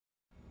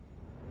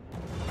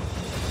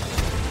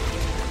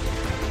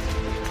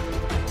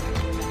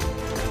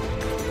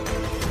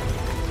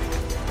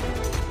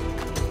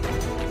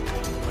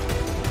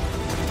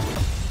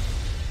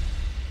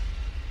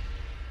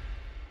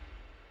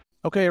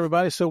Okay,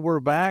 everybody, so we're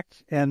back,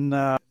 and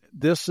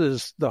this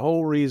is the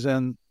whole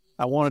reason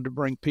I wanted to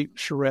bring Pete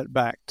Charette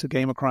back to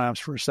Game of Crimes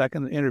for a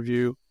second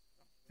interview.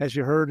 As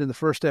you heard in the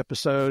first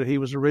episode, he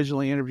was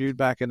originally interviewed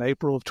back in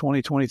April of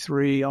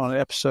 2023 on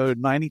episode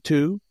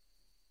 92.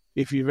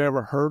 If you've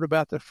ever heard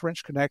about the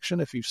French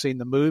Connection, if you've seen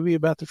the movie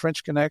about the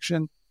French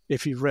Connection,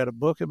 if you've read a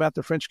book about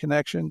the French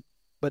Connection,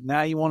 but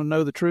now you want to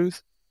know the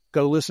truth,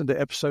 go listen to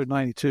episode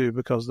 92,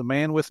 because the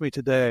man with me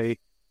today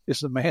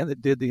is the man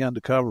that did the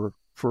undercover.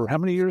 For how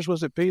many years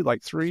was it, Pete?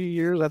 Like 3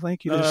 years, I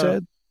think you just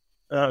said?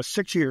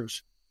 6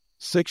 years.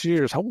 6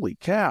 years. Holy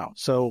cow.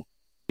 So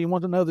you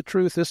want to know the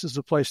truth, this is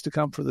the place to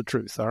come for the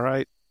truth, all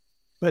right?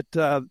 But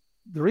the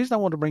reason I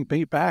want to bring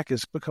Pete back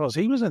is because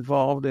he was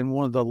involved in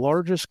one of the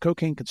largest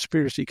cocaine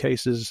conspiracy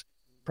cases,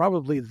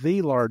 probably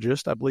the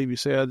largest, I believe you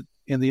said,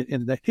 in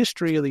the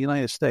history of the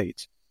United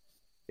States.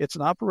 It's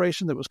an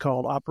operation that was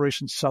called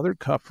Operation Southern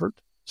Comfort,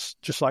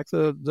 just like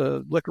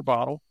the liquor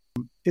bottle.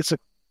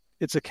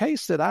 It's a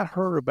case that I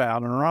heard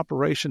about, and an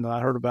operation that I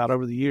heard about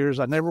over the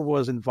years. I never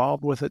was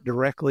involved with it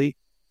directly,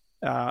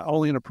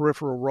 only in a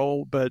peripheral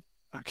role, but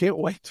I can't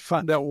wait to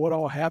find out what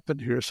all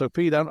happened here. So,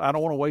 Pete, I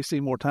don't want to waste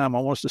any more time. I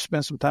want us to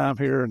spend some time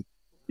here, and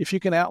if you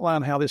can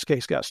outline how this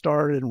case got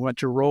started and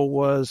what your role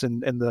was,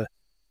 and the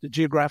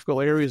geographical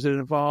areas that it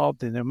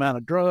involved, and the amount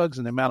of drugs,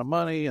 and the amount of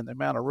money, and the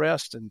amount of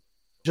arrests, and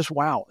just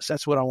wow us.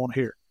 That's what I want to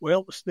hear.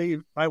 Well,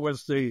 Steve, I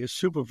was the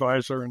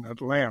supervisor in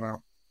Atlanta.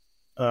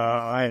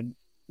 I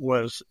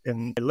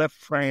left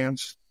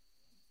France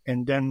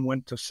and then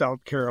went to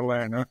South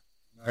Carolina.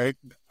 I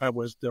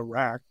was the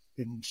RAC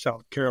in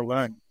South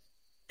Carolina.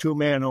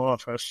 2-man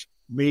office,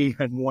 me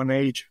and one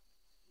agent,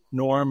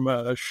 Norm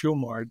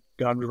Schumart,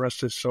 God rest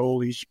his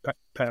soul, he's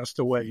passed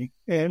away.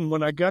 And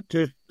when I got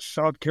to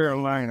South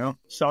Carolina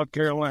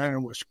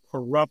was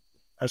corrupt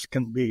as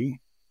can be.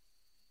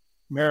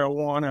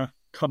 Marijuana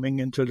coming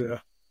into the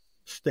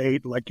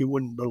state like you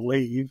wouldn't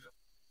believe.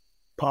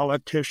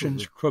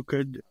 Politicians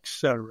crooked,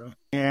 etc.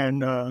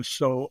 And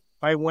so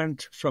I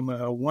went from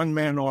a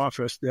 1-man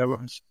office.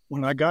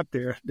 When I got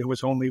there, there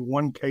was only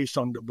one case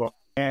on the book.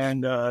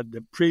 And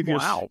the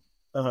previous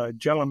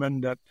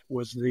gentleman that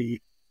was the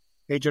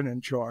agent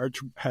in charge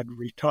had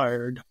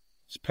retired,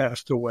 has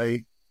passed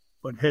away.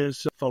 But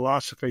his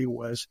philosophy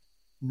was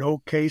no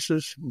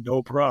cases,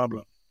 no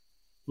problem.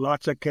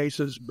 Lots of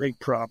cases, big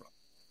problem.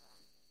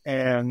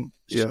 And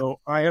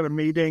so I had a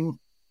meeting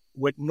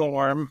with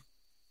Norm.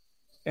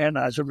 And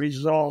as a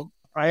result,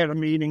 I had a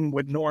meeting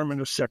with Norm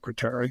and the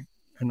secretary.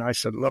 And I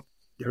said, look,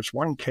 there's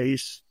one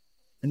case,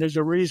 and there's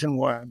a reason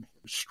why I'm here.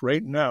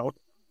 Straighten out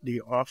the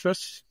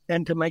office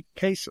and to make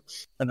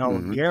cases. And I'll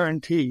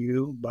guarantee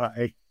you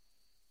by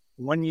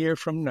 1 year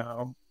from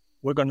now,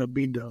 we're going to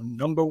be the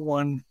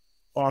 #1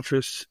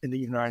 office in the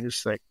United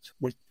States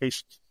with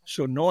cases.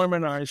 So Norm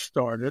and I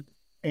started,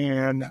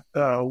 and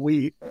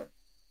we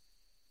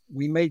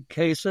made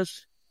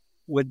cases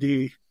with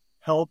the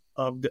help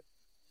of the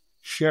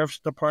Sheriff's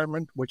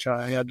Department, which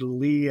I had the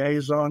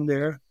liaison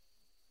there,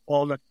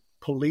 all the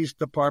police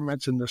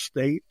departments in the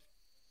state,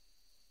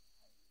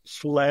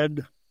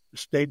 SLED, the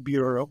State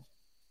Bureau,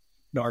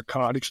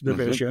 Narcotics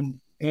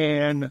Division,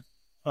 and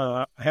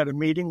I had a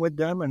meeting with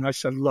them, and I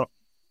said, look,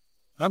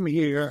 I'm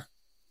here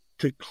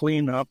to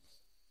clean up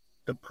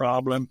the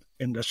problem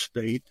in the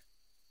state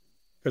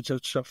because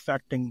it's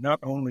affecting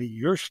not only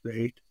your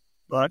state,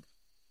 but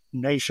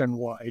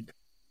nationwide,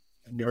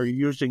 and they're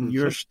using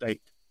your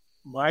state.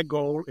 My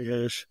goal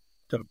is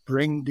to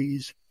bring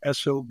these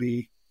SOB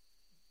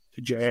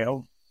to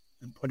jail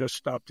and put a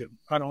stop to them.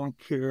 I don't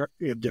care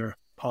if they're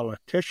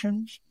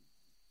politicians.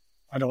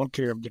 I don't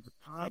care if they're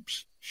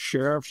cops,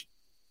 sheriffs.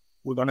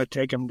 We're going to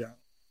take them down.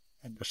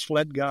 And the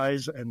SLED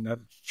guys and the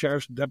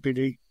sheriff's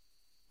deputy,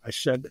 I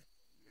said,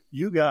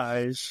 you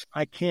guys,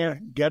 I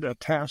can't get a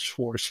task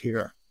force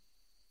here,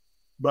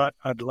 but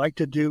I'd like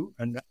to do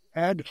an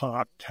ad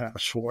hoc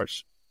task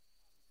force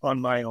on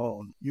my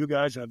own. You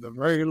guys have a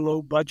very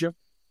low budget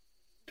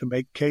to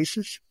make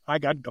cases. I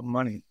got the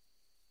money.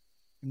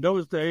 In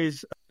those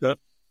days, the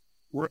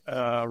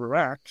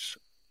RACs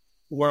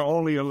were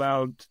only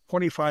allowed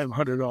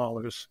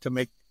 $2,500 to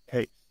make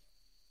a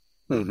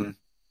case.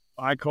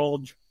 I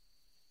called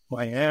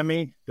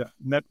Miami,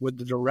 met with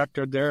the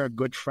director there, a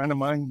good friend of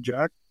mine,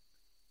 Jack,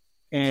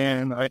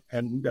 and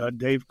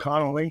Dave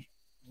Connolly.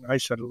 And I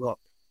said, look,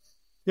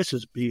 this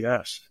is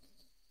BS.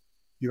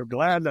 You're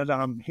glad that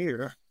I'm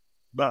here,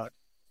 but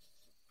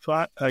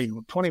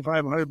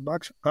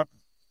 $2,500.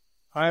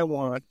 I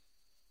want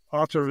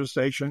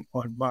authorization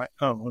on my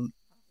own,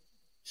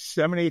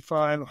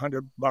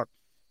 $7,500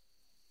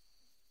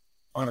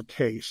 on a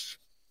case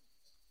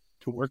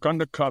to work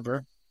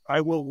undercover. I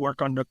will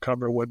work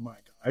undercover with my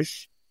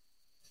guys.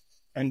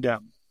 And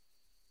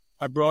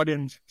I brought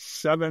in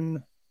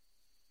 7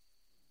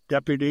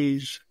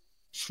 deputies,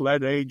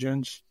 SLED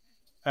agents,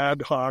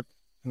 ad hoc,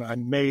 and I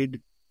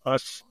made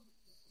us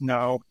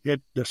now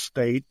hit the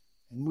state,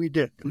 and we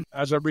did.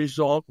 As a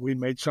result, we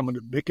made some of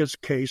the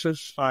biggest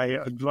cases. I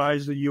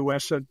advised the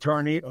U.S.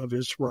 attorney of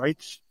his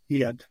rights. He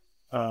had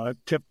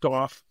tipped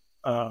off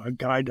a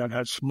guy that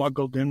had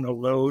smuggled in a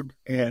load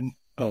and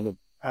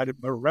had him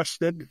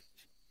arrested.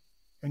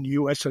 And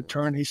U.S.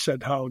 Attorney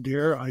said, "How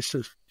dare?" I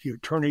said, "The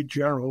Attorney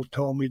General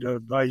told me to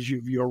advise you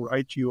of your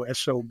rights, you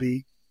SOB.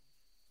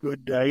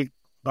 Good day."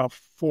 About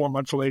 4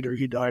 months later,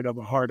 he died of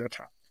a heart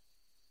attack.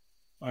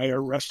 I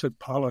arrested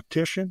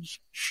politicians,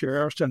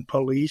 sheriffs, and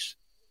police,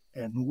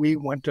 and we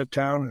went to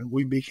town and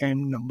we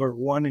became number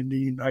one in the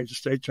United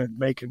States in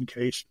making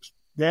cases.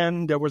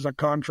 Then there was a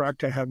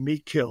contract to have me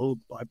killed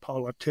by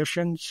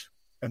politicians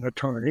and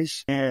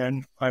attorneys,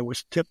 and I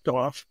was tipped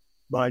off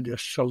by the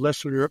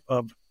solicitor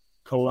of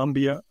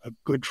Colombia, a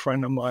good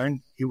friend of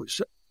mine. He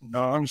was a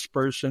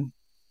non-person.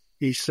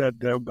 He said,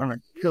 "They're going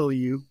to kill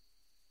you."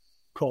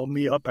 Called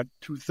me up at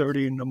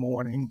 2:30 in the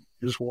morning,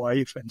 his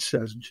wife, and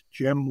says,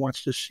 "Jim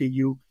wants to see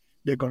you.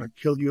 They're going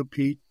to kill you,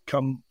 Pete.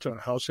 Come to the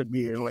house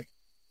immediately."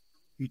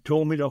 He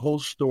told me the whole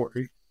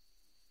story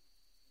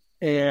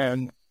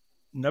and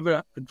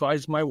never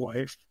advised my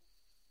wife,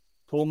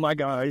 told my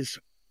guys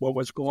what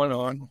was going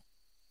on.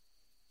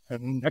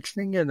 And next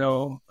thing you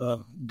know,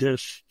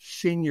 this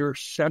senior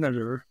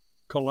senator,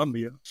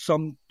 Colombia,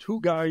 some two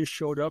guys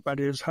showed up at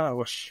his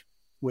house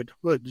with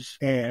hoods,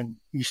 and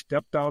he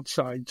stepped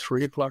outside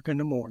 3 o'clock in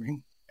the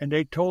morning, and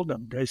they told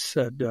him, they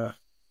said,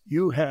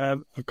 "You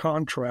have a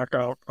contract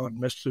out on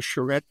Mr.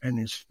 Charette and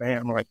his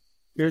family.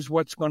 Here's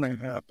what's going to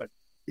happen.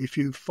 If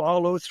you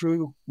follow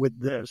through with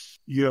this,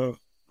 your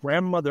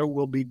grandmother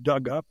will be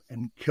dug up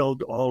and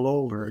killed all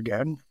over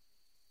again.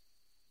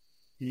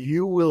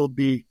 You will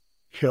be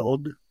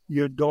killed,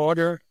 your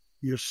daughter,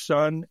 your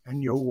son,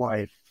 and your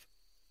wife.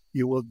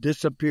 You will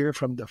disappear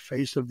from the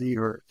face of the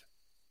earth.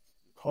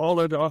 Call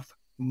it off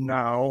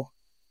now.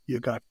 You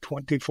got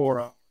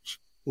 24 hours.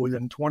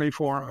 Within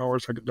 24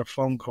 hours, I got a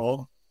phone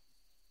call.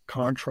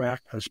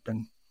 Contract has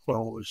been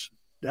closed.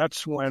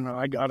 That's when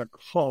I got a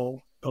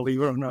call,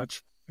 believe it or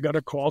not. I got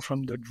a call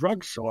from the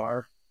drug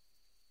czar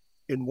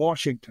in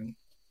Washington,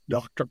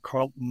 Dr.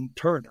 Carlton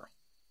Turner,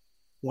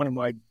 one of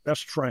my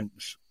best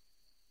friends,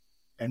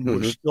 and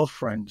we're still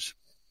friends.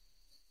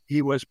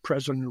 He was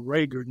President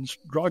Reagan's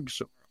drug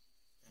czar.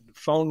 And the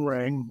phone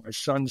rang. My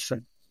son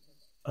said,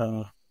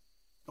 "The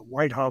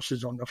White House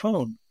is on the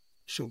phone."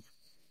 So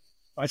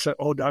I said,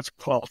 "Oh, that's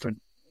Carlton."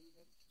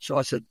 So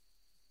I said,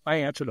 I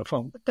answered the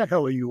phone. "What the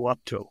hell are you up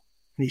to?"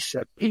 And he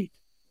said, "Pete,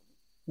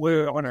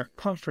 we're on a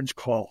conference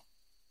call."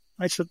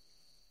 I said,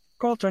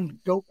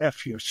 "Carlton, go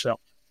F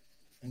yourself."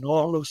 And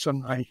all of a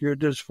sudden I hear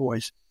this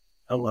voice,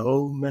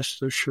 "Hello,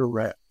 Mr.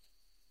 Charette."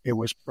 It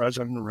was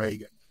President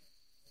Reagan.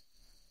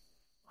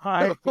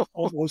 I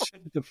almost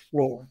hit the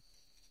floor.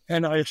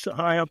 And I said,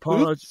 "I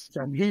apologize."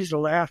 And he's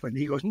laughing.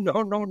 He goes,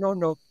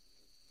 No.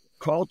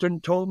 Carlton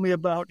told me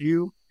about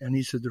you. And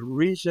he said, the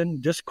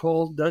reason this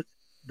call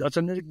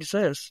doesn't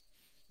exist,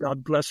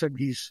 God bless him,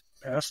 he's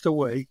passed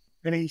away.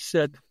 And he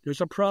said,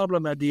 there's a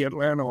problem at the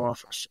Atlanta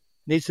office.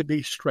 Needs to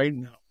be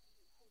straightened out.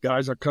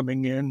 Guys are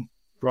coming in,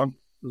 drunk,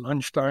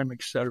 lunchtime,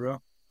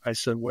 etc. I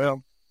said,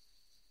 well,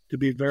 to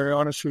be very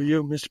honest with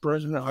you, Mr.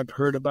 President, I've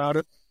heard about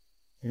it,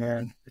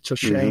 and it's a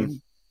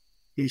shame.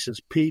 He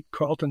says, Pete,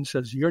 Carlton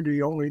says, you're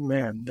the only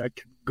man that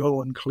can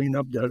go and clean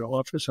up that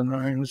office, and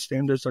I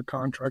understand there's a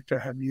contract to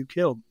have you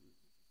killed.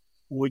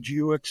 Would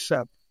you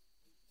accept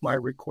my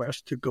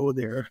request to go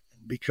there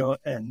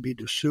and be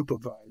the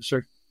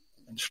supervisor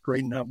and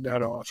straighten up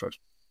that office?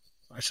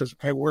 I says,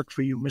 I work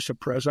for you, Mr.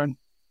 President.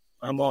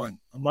 I'm on.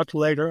 A month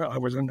later, I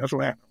was in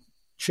Atlanta.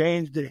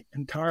 Changed the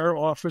entire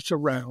office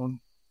around,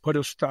 put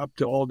a stop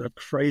to all the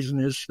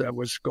craziness that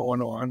was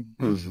going on,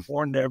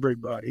 warned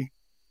everybody,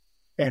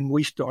 and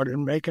we started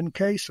making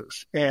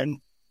cases. And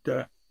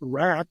the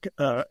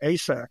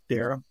ASAC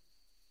there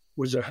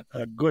was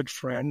a good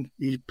friend.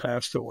 He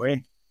passed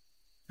away.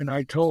 And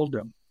I told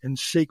him in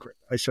secret,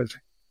 I said,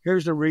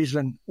 here's the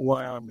reason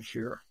why I'm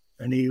here.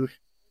 And he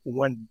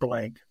went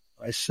blank.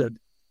 I said,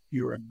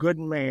 you're a good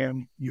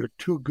man. You're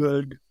too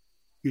good.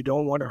 You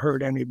don't want to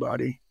hurt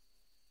anybody.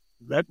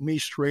 Let me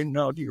straighten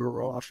out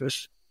your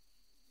office.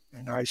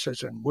 And I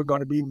said, and we're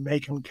going to be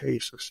making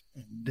cases.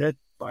 And that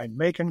by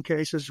making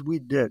cases, we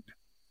did.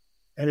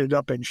 Ended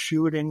up in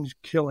shootings,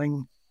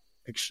 killing,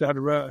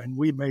 etc. And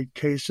we made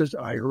cases.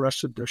 I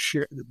arrested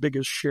the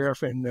biggest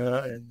sheriff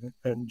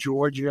in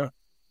Georgia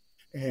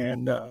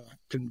and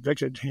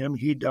convicted him.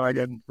 He died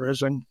in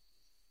prison.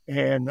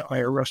 And I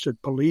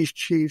arrested police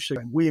chiefs,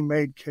 and we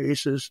made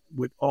cases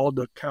with all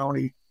the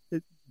county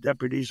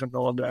deputies and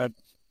all that.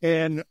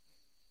 And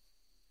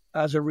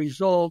as a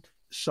result,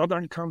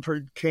 Southern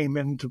Comfort came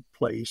into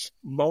place.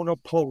 Mona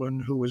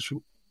Poland, who was a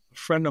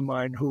friend of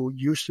mine who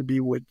used to be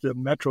with the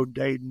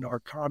Metro-Dade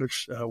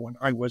Narcotics when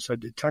I was a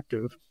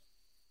detective,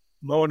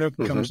 Mona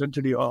comes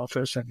into the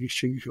office, and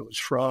she goes,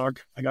 Frog,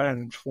 I got an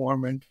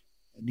informant,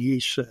 and he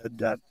said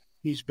that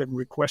he's been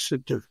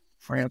requested to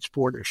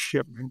transport a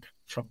shipment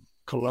from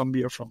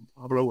Colombia from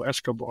Pablo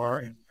Escobar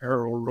and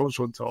Harold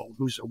Rosenthal,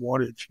 who's a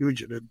wanted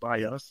fugitive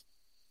by us.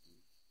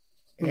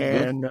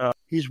 And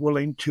he's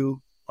willing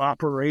to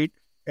operate,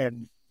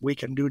 and we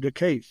can do the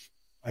case.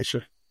 I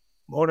said,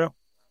 Mona,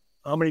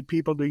 how many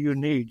people do you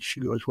need? She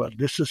goes, well,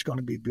 this is going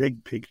to be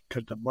big, Pete,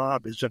 because the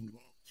mob is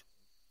involved,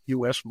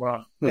 U.S.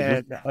 mob.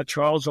 And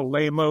Charles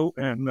Alamo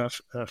and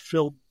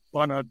Phil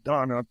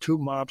Bonadonna, 2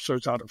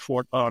 mobsters out of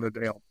Fort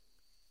Lauderdale.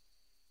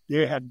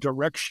 They had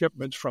direct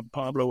shipments from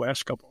Pablo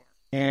Escobar.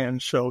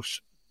 And so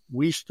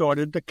we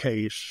started the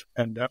case,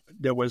 and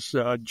there was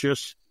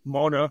just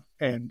Mona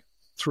and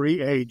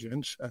 3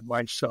 agents and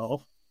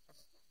myself.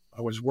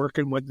 I was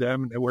working with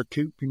them, and they were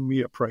keeping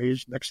me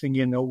appraised. Next thing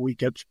you know, we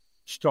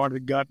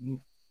started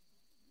getting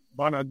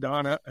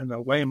Bonadonna and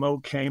Alamo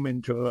came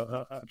into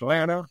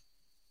Atlanta,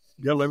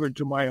 delivered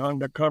to my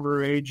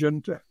undercover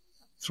agent,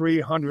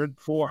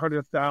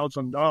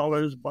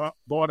 $400,000,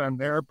 bought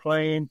an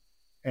airplane,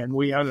 and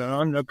we had an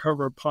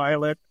undercover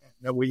pilot.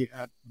 And we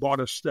had bought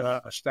a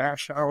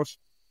stash house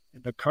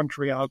in the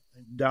country out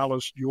in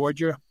Dallas,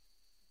 Georgia,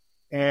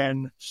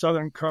 and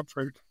Southern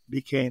Comfort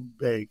became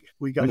big.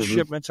 We got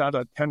shipments out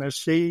of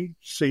Tennessee,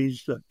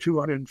 seized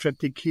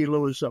 250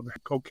 kilos of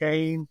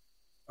cocaine,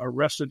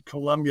 arrested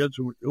Colombians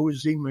with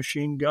Uzi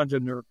machine guns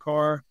in their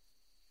car,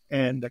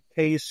 and the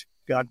case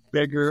got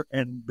bigger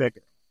and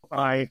bigger.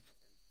 I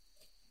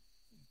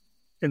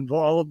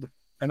involved,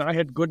 and I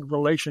had good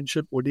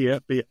relationship with the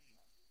FBI,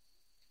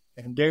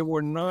 and they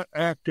were not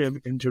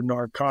active into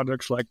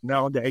narcotics like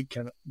now they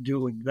can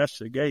do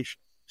investigation.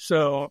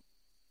 So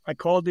I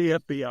called the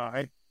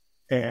FBI,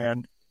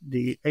 and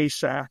the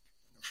ASAC, a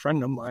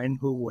friend of mine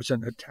who was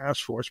in the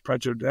task force,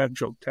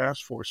 presidential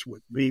task force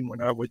with me when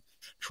I was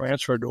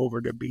transferred over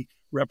to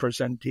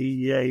represent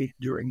DEA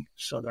during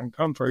Southern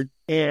Comfort.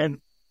 And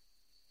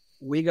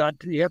we got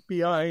the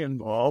FBI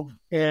involved,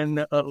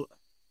 and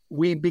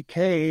we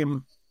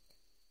became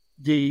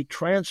the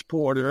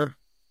transporter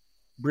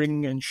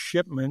bringing in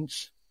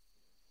shipments,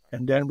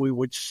 and then we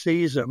would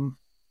seize them,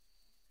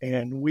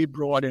 and we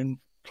brought in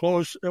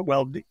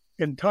the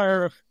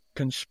entire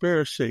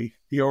conspiracy,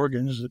 the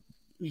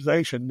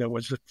organization, there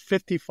was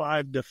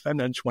 55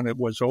 defendants when it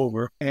was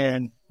over,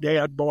 and they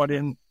had brought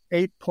in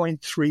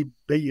 $8.3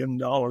 billion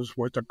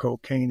worth of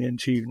cocaine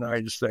into the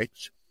United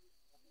States.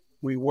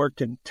 We worked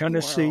in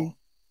Tennessee. Wow.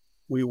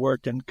 We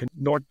worked in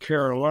North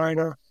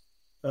Carolina,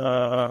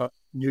 New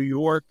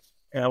York,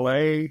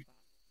 L.A.,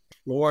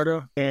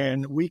 Florida,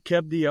 and we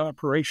kept the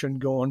operation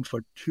going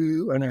for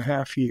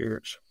 2.5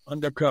 years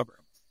undercover.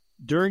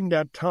 During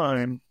that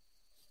time,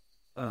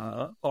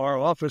 our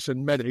office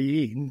in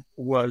Medellin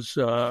was,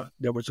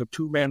 there was a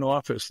 2-man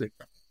office there,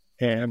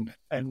 and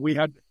we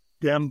had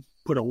them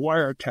put a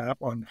wiretap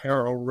on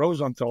Harold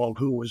Rosenthal,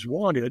 who was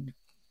wanted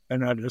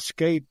and had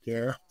escaped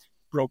there,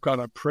 broke out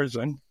of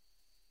prison,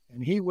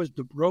 and he was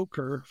the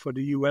broker for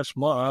the U.S.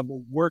 mob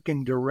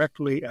working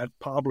directly at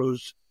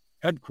Pablo's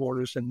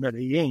headquarters in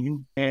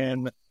Medellin,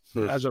 and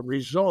as a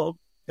result,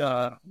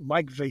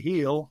 Mike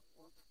Vahil,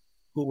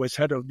 who was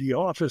head of the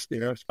office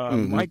there,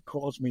 Mike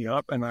calls me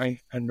up,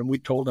 and we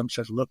told him,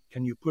 says, look,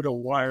 can you put a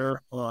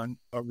wire on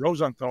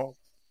Rosenthal?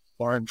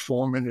 Our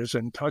informant is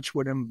in touch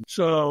with him.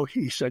 So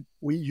he said,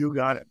 you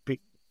got it,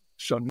 Pete.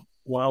 So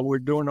while we're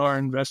doing our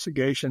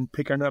investigation,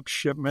 picking up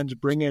shipments,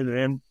 bringing it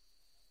in,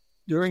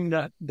 during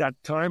that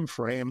time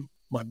frame,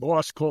 my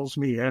boss calls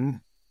me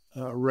in,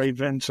 Ray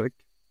Vincic,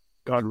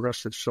 God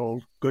rest his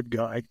soul, good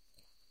guy.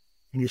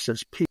 And he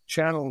says, Pete,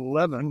 Channel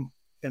 11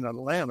 in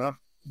Atlanta,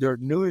 their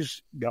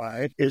news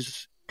guy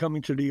is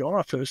coming to the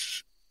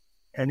office,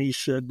 and he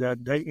said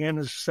that they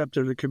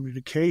intercepted a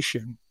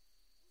communication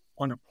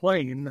on a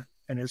plane,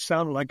 and it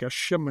sounded like a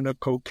shipment of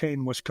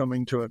cocaine was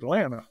coming to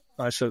Atlanta.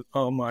 I said,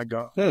 oh, my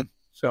God.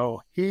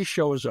 So he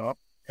shows up,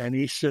 and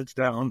he sits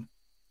down.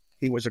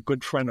 He was a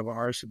good friend of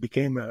ours. He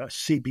became a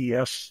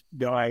CBS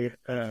guy.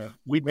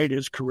 We made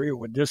his career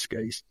with this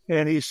case.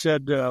 And he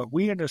said,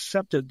 we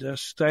intercepted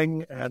this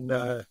thing,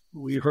 and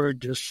we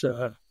heard this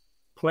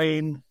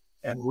plane,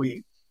 and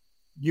we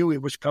knew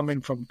it was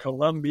coming from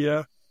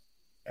Colombia,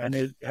 and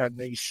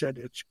he said,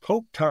 it's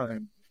coke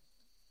time.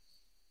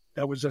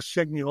 That was a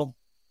signal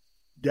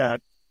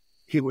that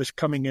he was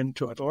coming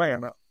into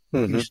Atlanta.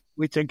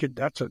 We think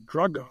that's a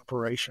drug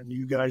operation.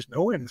 You guys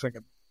know anything about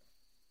it?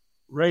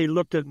 Ray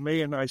looked at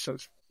me, and I said,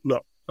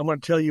 look, I'm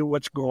going to tell you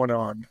what's going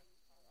on.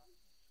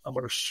 I'm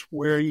going to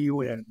swear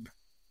you in.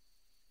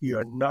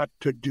 You're not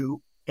to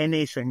do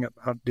anything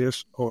about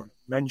this or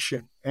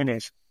mention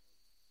anything.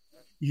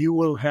 You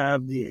will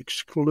have the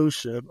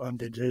exclusive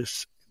under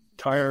this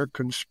entire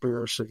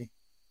conspiracy,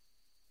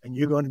 and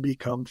you're going to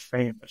become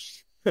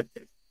famous.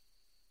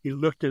 He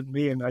looked at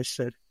me, and I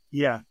said,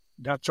 yeah,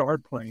 that's our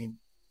plane.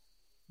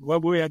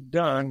 What we had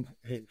done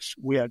is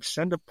we had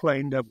sent a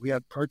plane that we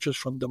had purchased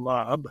from the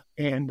mob,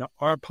 and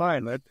our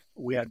pilot,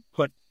 we had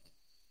put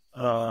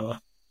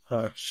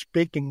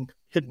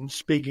hidden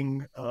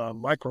speaking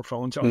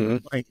microphones on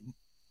the plane,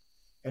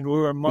 and we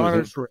were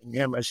monitoring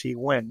him as he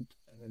went.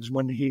 And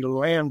when he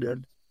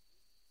landed,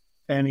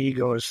 and he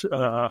goes,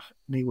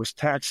 he was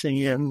taxiing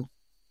in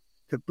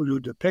to do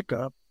the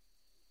pickup,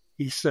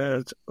 he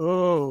says,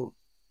 oh,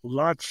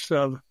 lots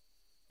of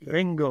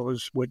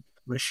gringos with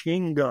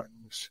machine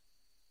guns.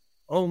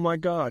 Oh, my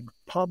God,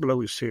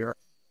 Pablo's here.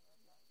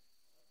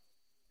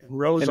 And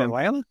Rosa, in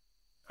Atlanta?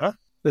 Huh?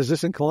 Is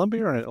this in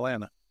Columbia or in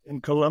Atlanta?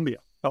 in Columbia.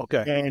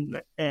 Okay.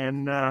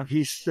 And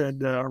he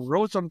said,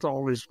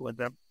 Rosenthal is with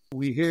them.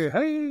 We hear,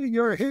 hey,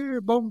 you're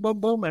here, boom, boom,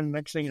 boom. And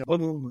next thing you know,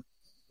 boom,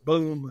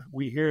 boom,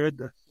 we hear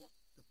the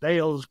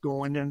bales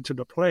going into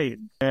the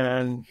plane.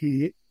 And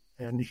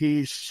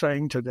he's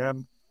saying to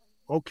them,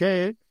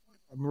 okay,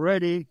 I'm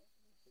ready.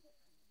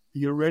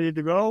 You ready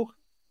to go?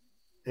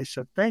 They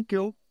said, thank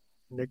you.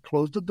 And they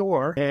closed the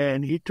door,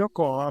 and he took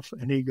off,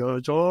 and he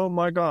goes, oh,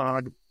 my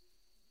God,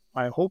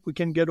 I hope we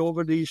can get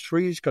over these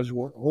trees because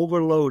we're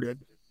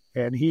overloaded.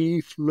 And he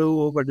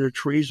flew over the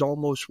trees,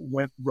 almost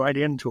went right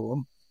into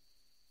them.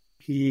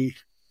 He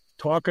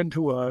talking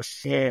to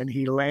us, and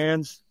he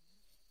lands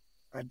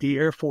at the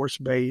Air Force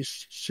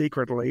Base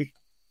secretly.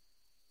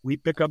 We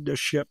pick up the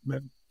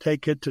shipment,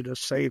 take it to the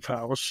safe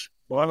house.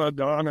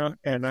 Bonadonna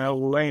and Al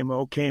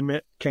Lamo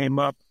came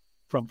up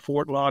from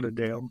Fort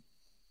Lauderdale.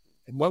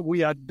 And what we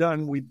had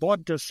done, we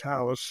bought this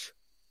house.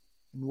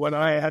 And what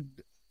I had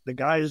the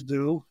guys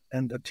do,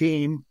 and the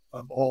team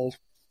of all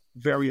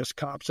various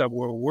cops that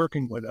were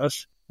working with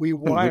us, we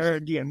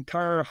wired the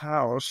entire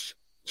house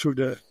through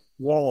the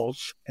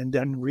walls and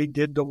then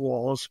redid the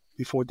walls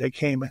before they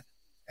came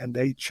and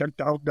they checked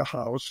out the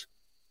house.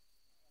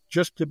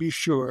 Just to be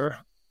sure,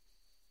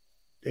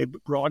 they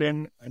brought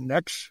in an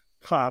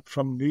ex-cop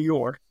from New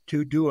York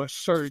to do a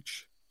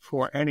search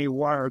for any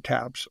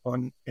wiretaps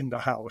in the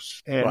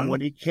house. And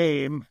when he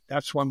came,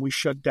 that's when we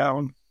shut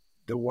down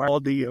all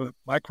the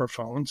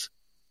microphones.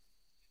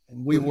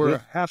 And we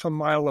were half a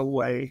mile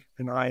away,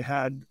 and I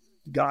had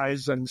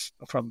guys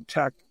from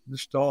tech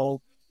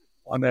installed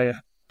on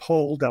a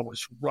pole that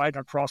was right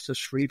across the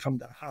street from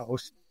the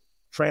house,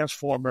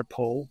 transformer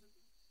pole.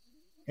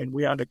 And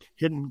we had a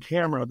hidden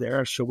camera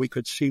there so we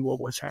could see what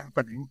was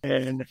happening.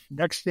 And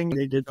next thing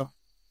they did,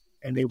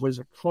 and it was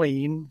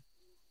clean.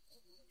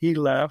 He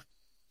left.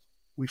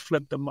 We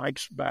flipped the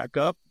mics back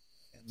up.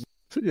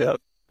 Yeah.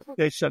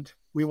 They said,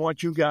 we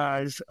want you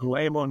guys,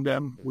 lame on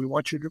them, we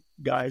want you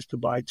guys to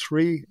buy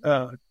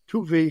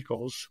two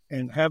vehicles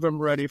and have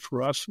them ready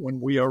for us when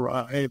we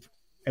arrive.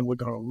 And we're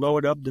going to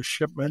load up the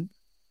shipment,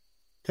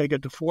 take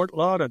it to Fort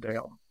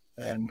Lauderdale.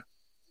 And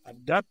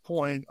at that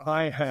point,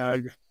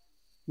 I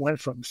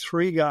went from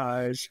 3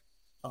 guys,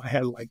 I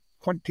had like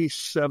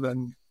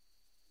 27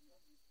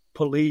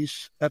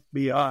 police,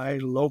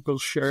 FBI, local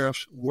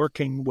sheriffs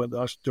working with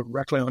us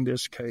directly on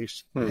this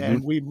case.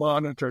 And we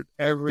monitored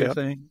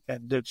everything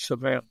and did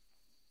surveillance.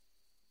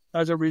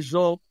 As a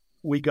result,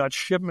 we got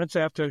shipments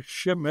after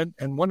shipment.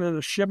 And one of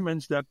the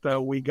shipments that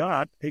we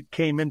got, it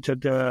came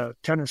into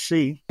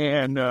Tennessee.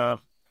 And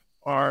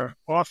our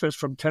office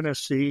from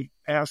Tennessee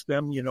asked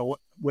them,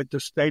 with the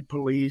state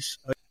police,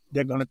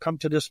 they're going to come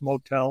to this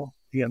motel.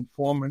 The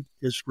informant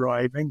is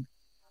driving,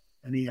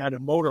 and he had a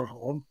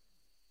motorhome.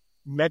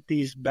 Met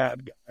these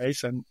bad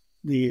guys, and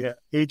the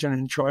agent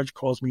in charge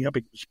calls me up.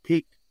 It was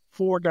Pete.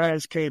 4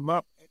 guys came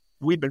up.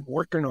 We've been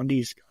working on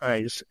these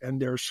guys,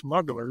 and they're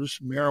smugglers,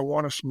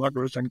 marijuana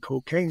smugglers and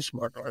cocaine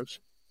smugglers.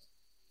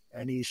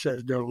 And he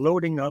says, they're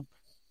loading up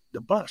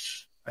the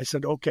bus. I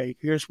said, okay,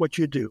 here's what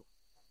you do.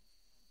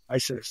 I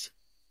says,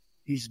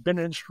 he's been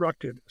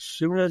instructed, as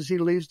soon as he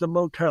leaves the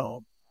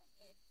motel,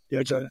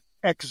 there's an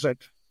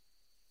exit.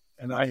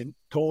 And I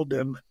told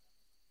him,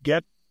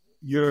 get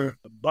your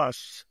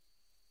bus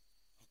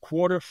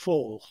quarter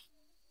full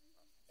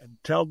and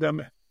tell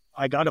them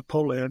I got to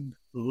pull in,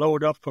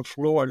 load up for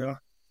Florida,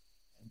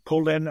 and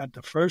pull in at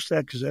the first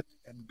exit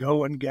and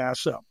go and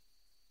gas up.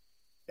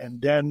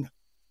 And then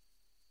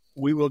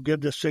we will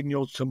give the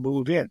signals to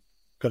move in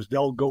because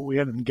they'll go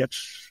in and get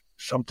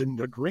something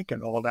to drink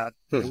and all that.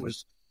 There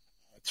was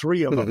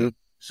 3 of them.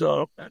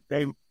 So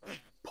they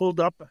pulled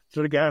up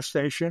to the gas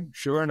station.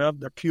 Sure enough,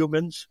 the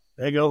Cubans,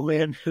 they go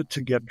in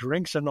to get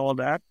drinks and all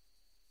that.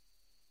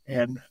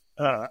 And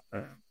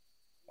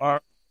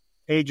our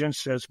agent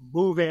says,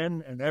 move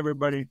in, and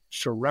everybody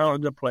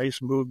surrounded the place,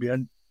 moved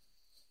in.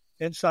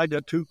 Inside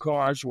the 2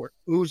 cars were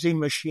Uzi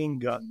machine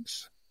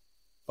guns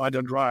by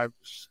the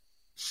driver's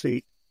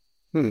seat.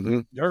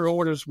 Their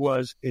orders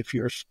was, if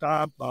you're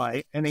stopped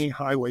by any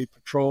highway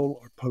patrol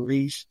or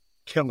police,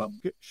 kill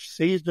them.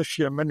 Seized the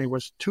shipment. It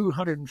was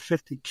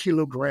 250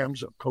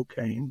 kilograms of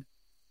cocaine.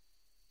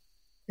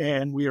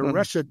 And we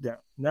arrested them.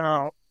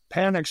 Now,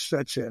 panic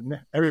sets in.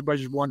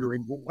 Everybody's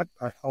wondering, well, what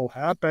the hell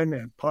happened?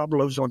 And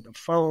Pablo's on the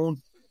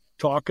phone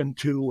talking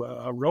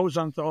to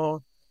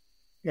Rosenthal.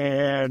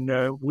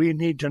 And we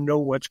need to know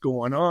what's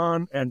going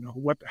on and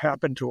what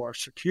happened to our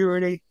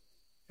security.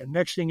 And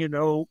next thing you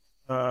know,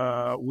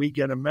 we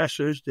get a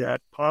message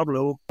that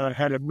Pablo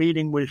had a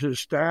meeting with his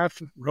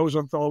staff.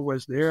 Rosenthal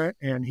was there,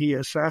 and he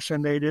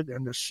assassinated,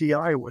 and the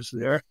CI was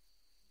there,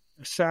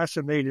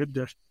 assassinated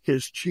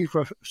his chief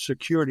of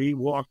security,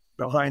 walked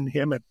behind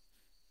him and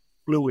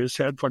blew his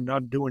head for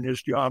not doing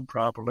his job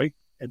properly.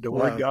 And the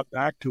word got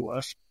back to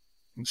us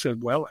and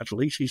said, well, at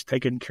least he's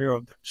taking care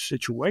of the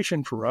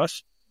situation for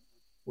us.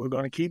 We're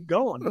going to keep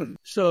going.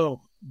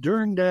 So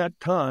during that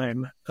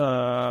time,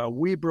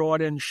 we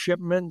brought in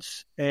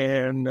shipments,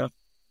 and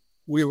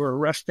we were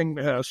arresting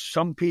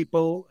some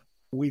people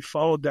We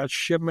followed that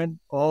shipment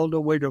all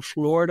the way to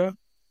Florida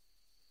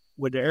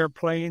with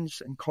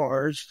airplanes and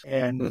cars,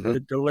 and the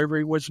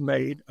delivery was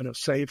made at a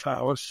safe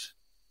house.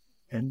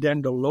 And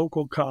then the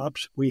local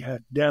cops, we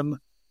had them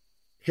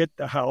hit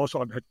the house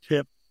on a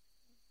tip,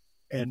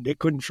 and they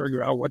couldn't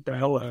figure out what the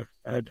hell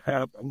had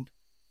happened.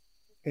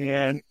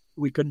 And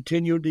we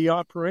continued the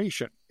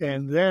operation.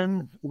 And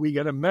then we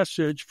get a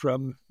message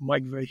from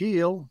Mike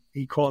Vahil.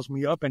 He calls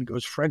me up and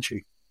goes,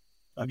 "Frenchie,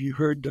 have you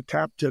heard the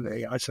tap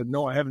today?" I said,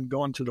 "No, I haven't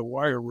gone to the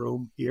wire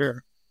room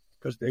here,"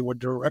 because they were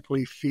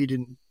directly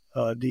feeding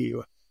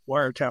the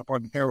wiretap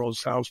on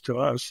Harold's house to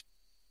us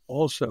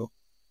also.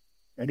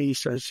 And he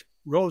says,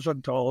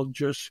 "Rosenthal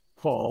just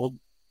called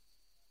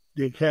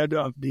the head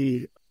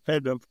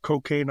of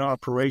cocaine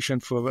operation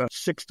for the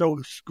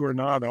Sixtos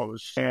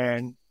Granados."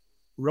 And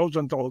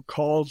Rosenthal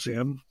calls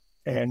him,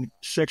 and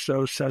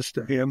Sixto says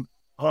to him,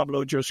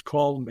 "Pablo just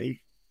called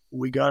me.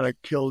 We got to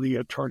kill the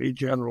Attorney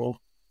General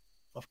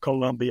of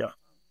Colombia.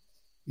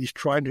 He's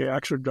trying to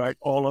extradite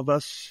all of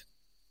us,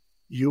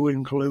 you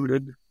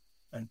included."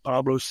 And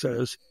Pablo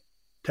says,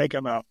 "Take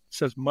him out."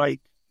 Says, "Mike,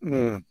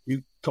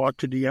 you talked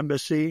to the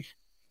embassy?"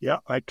 "Yeah,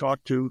 I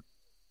talked to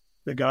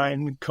the guy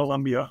in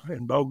Colombia,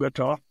 in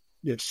Bogota,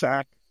 the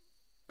SAC,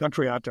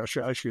 country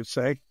attaché, I should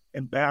say.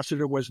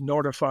 Ambassador was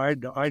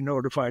notified. I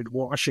notified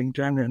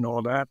Washington and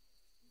all that."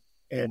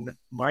 And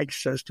Mike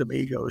says to me,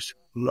 he goes,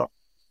 "Look,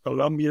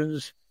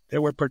 Colombians, they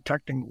were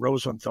protecting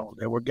Rosenthal.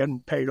 They were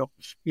getting paid off."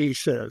 He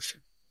says,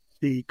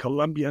 "The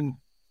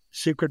Colombian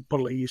secret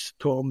police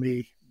told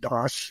me,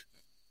 DAS,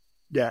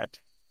 that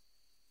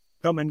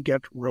come and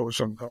get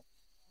Rosenthal.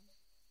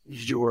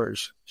 He's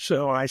yours."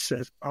 So I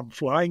said, I'm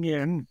flying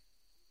in,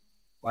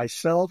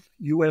 myself,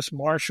 U.S.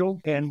 Marshal,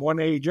 and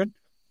one agent.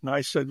 And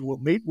I said, "We'll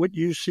meet with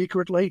you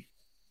secretly,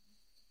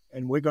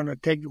 and we're going to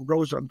take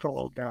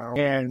Rosenthal down."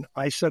 And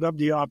I set up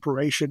the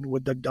operation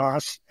with the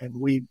DAS, and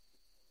we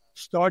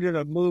started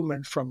a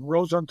movement from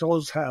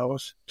Rosenthal's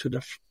house to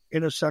the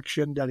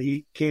intersection that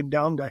he came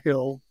down the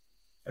hill.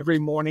 Every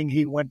morning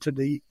he went to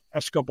the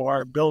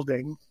Escobar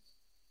building,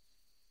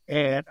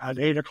 and at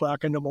 8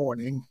 o'clock in the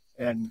morning,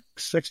 and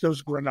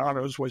Sixtos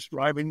Granados was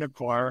driving the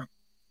car,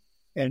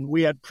 and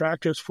we had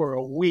practiced for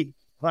a week,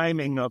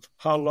 timing of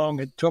how long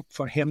it took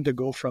for him to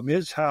go from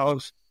his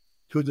house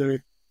to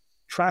the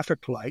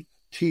traffic light,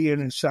 T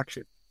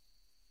intersection.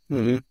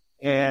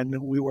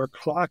 And we were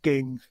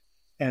clocking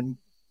and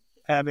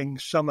having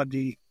some of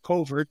the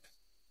covert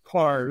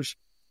cars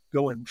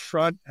go in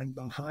front and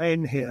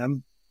behind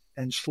him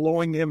and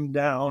slowing him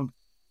down,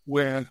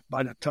 where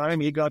by the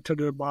time he got to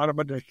the bottom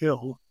of the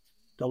hill,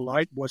 the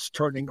light was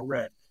turning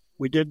red.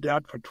 We did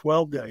that for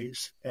 12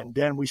 days, and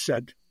then we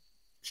said,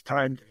 it's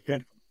time to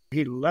hit him.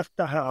 He left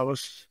the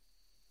house,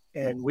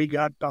 and we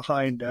got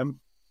behind him,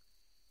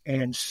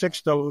 and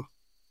Sixto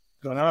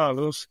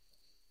Granados,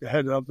 the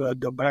head of the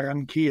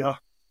Barranquilla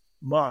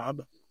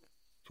mob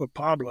for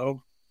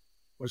Pablo,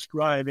 was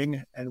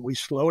driving, and we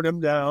slowed him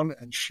down,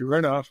 and sure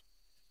enough,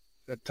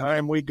 the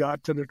time we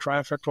got to the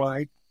traffic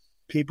light,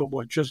 people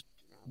were just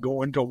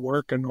going to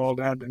work and all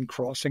that and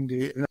crossing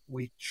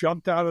we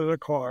jumped out of the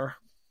car,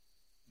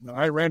 and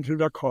I ran to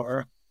the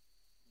car.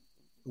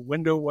 The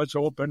window was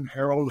open.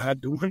 Harold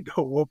had the window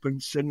open,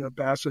 sitting on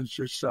the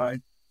passenger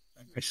side.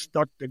 And I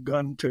stuck the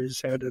gun to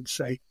his head and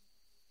say,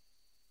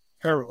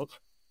 "Harold,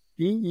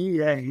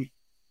 DEA,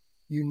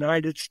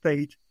 United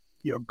States,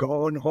 you're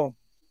going home."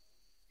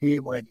 He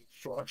went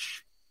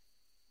flush.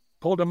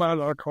 Pulled him out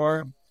of the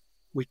car.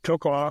 We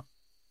took off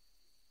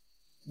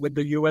with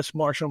the U.S.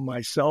 Marshal,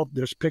 myself.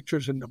 There's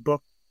pictures in the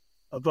book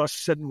of us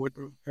sitting with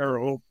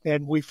Harold,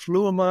 and we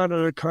flew him out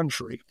of the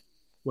country.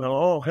 Well,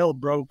 all hell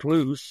broke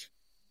loose,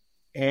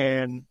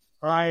 and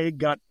I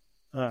got,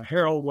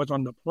 Harold was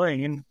on the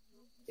plane,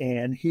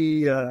 and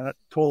he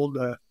told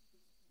the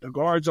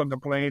guards on the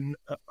plane,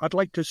 "I'd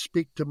like to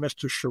speak to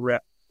Mr.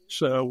 Charette."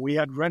 So we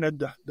had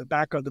rented the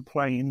back of the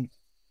plane,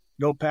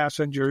 no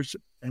passengers,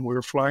 and we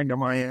were flying to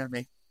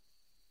Miami.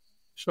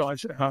 So I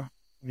said,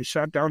 we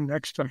sat down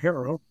next to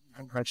Harold,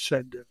 and I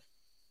said,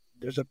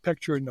 there's a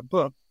picture in the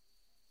book.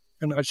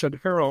 And I said,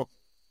 "Harold,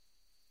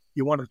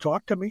 you want to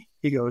talk to me?"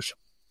 He goes,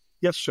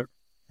 "Yes, sir."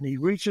 And he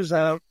reaches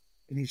out,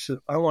 and he says,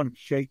 "I want to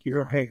shake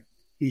your hand."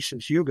 He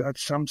says, "You got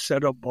some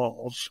set of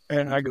balls."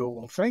 And I go,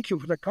 "Well, thank you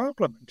for the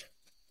compliment."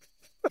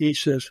 He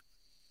says,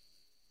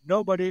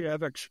 "Nobody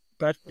ever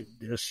expected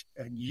this,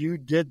 and you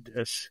did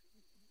this.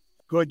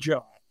 Good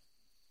job."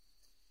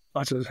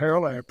 I says,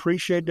 "Harold, I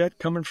appreciate that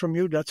coming from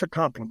you. That's a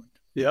compliment."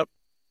 Yep.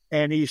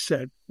 And he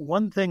said,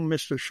 "One thing,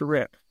 Mr.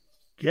 Charette,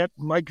 get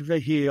Mike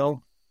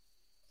Vahil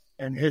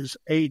and his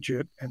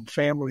agent and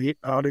family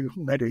out of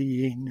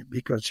Medellin,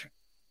 because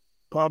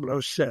Pablo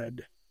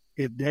said,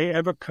 if they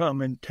ever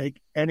come and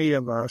take any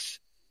of us,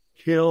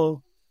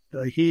 kill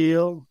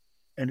Vahil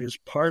and his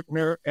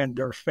partner and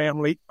their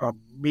family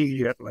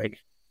immediately."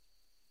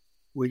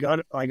 I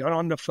got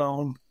on the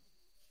phone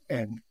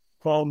and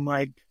called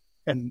Mike,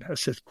 and I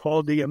said,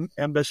 "Call the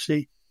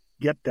embassy,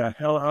 get the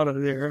hell out of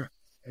there."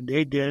 And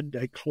they did.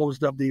 They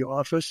closed up the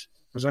office.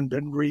 hasn't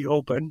been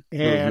reopened,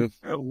 and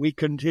we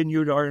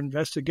continued our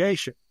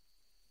investigation.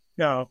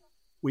 Now,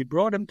 we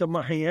brought him to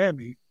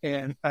Miami,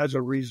 and as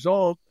a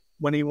result,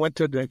 when he went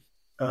to the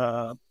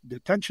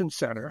detention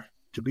center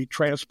to be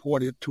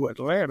transported to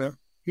Atlanta,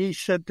 he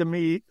said to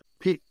me,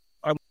 Pete,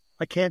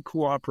 I can't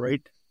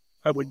cooperate.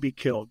 I would be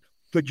killed.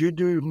 Could you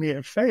do me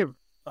a favor?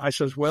 I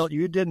says, well,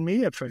 you did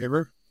me a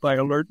favor by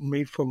alerting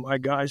me for my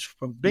guys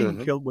from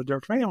being killed with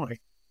their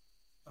family.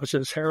 I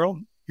says,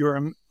 Harold,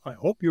 I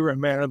hope you're a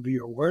man of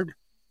your word.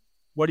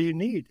 What do you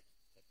need?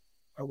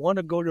 I want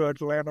to go to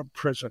Atlanta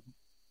prison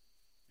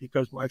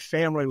because my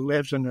family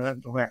lives in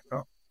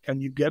Atlanta. Can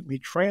you get me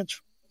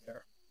transferred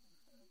there?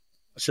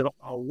 I said,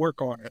 I'll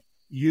work on it.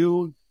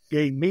 You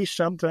gave me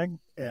something,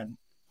 and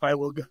I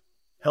will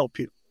help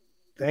you.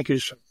 Thank you,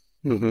 sir.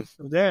 So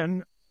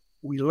then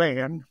we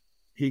land.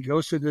 He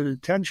goes to the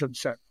detention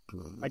center.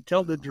 I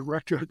tell the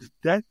director of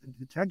the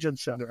detention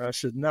center, I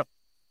said, no,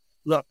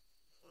 look,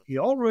 he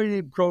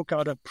already broke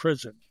out of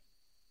prison,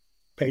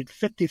 paid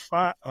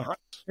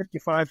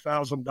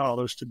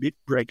 $55,000 to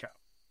break out.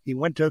 He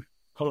went to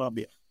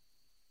Colombia,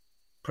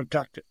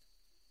 protected.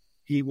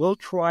 He will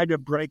try to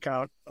break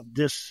out of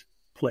this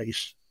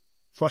place.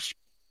 Plus,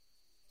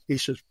 he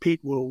says,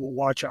 Pete will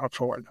watch out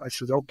for it. I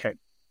said, okay.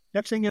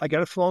 Next thing, I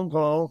get a phone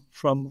call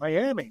from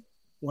Miami.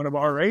 One of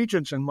our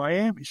agents in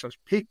Miami says,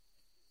 Pete,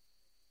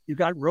 you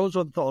got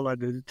Rosenthal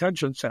at the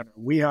detention center.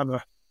 We have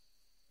an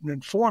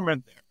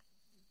informant there.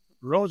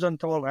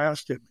 Rosenthal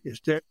asked him,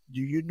 do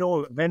you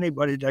know of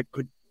anybody that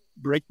could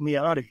break me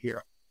out of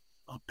here?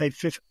 I'll pay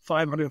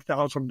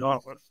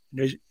 $500,000.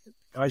 And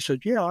I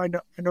said, yeah, I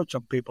know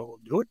some people will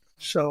do it.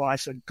 So I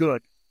said,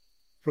 good,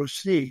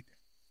 proceed.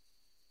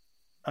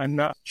 And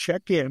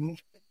check in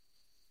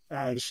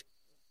as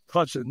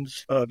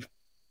cousins of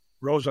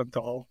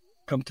Rosenthal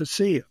come to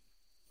see him.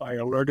 I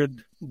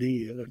alerted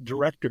the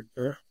director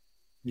there.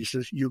 He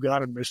says, you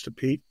got it, Mr.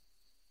 Pete.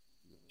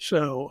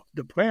 So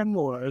the plan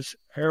was,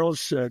 Harold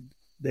said,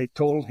 they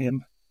told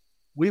him,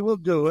 we will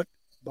do it.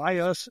 Buy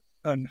us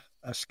a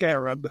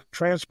scarab,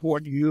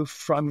 transport you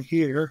from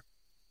here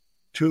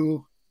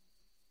to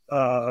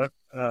the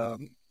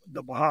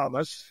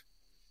Bahamas,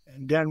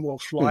 and then we'll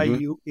fly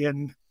you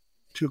in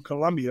to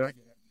Colombia.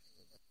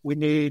 We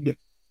need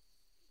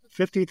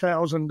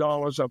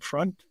 $50,000 up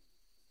front,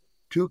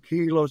 2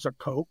 kilos of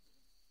coke.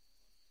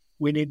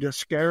 We need a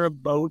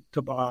scarab boat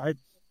to buy,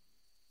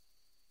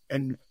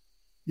 and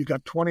you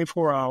got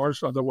 24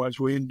 hours, otherwise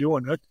we ain't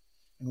doing it.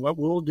 And what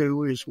we'll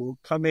do is we'll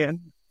come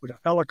in with a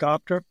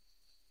helicopter,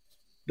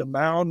 the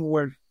mound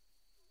where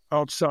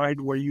outside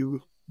where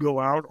you go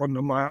out on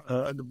the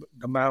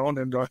mound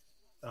and the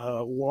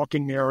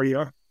walking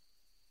area.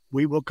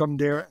 We will come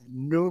there at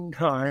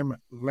noontime,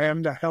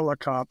 land the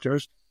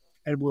helicopters,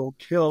 and we'll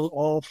kill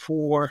all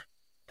 4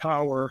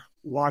 tower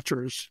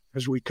watchers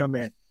as we come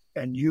in.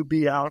 And you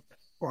be out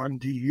on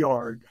the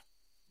yard,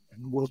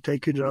 and we'll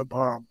take you to the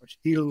Bahamas.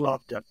 He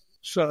loved it.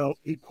 So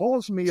he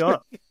calls me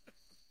up,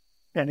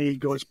 and he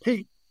goes,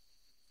 Pete,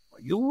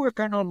 are you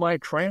working on my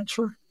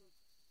transfer?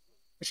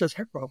 I says,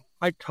 Harold,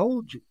 I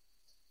told you.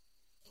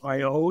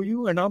 I owe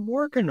you, and I'm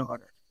working on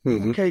it.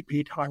 Okay,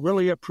 Pete, I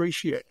really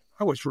appreciate it.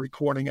 I was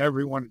recording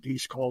every one of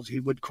these calls. He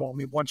would call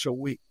me once a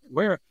week.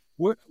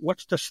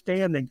 What's the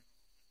standing?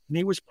 And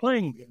he was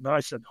playing me. And I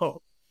said,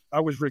 I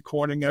was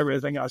recording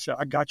everything. I said,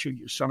 I got you,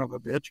 you son of a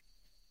bitch.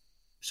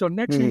 So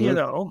next thing you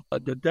know,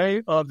 the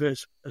day of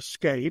his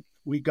escape,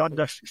 we got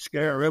the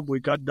scarab, we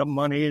got the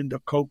money and the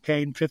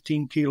cocaine,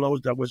 15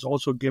 kilos that was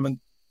also given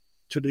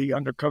to the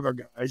undercover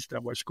guys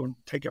that was going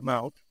to take him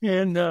out.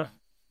 And the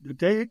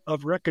day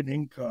of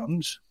reckoning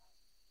comes,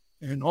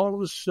 and all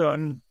of a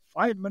sudden,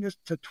 5 minutes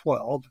to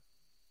 12,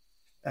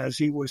 as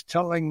he was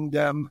telling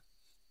them,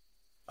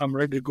 I'm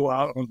ready to go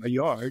out on the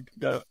yard,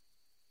 the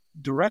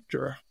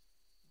director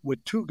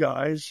with 2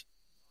 guys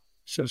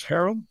says,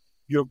 Harold,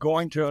 you're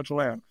going to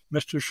Atlanta.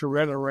 Mr.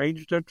 Charette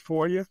arranged it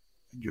for you,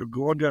 and you're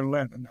going to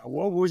Atlanta. Now,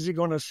 what was he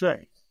going to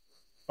say?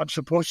 I'm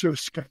supposed to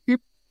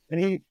escape?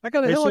 And I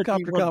got a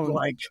helicopter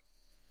coming.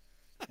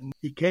 And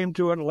he came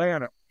to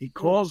Atlanta. He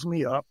calls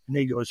me up, and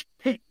he goes,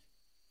 Pete,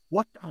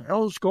 what the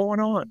hell's going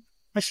on?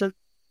 I said,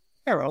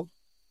 Harold,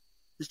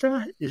 is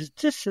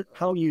this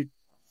how you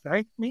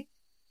thank me?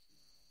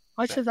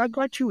 I said, I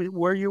got you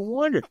where you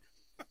wanted.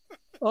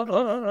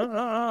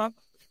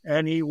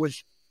 And he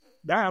was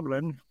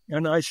babbling,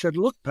 and I said,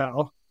 look,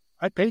 pal,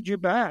 I paid you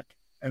back,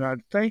 and I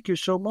thank you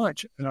so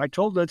much. And I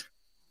told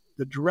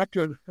the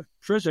director of the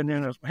prison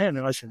in his hand,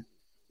 and I said,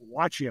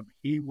 watch him.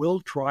 He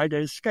will try to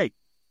escape.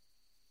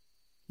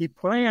 He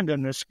planned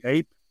an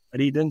escape,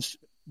 and he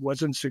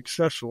wasn't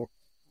successful.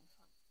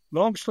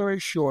 Long story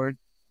short,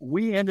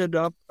 we ended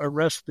up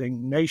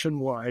arresting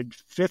nationwide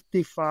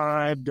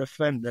 55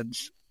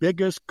 defendants,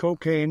 biggest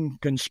cocaine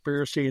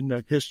conspiracy in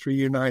the history of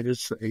the United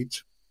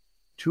States.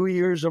 2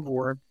 years of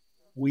work.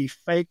 We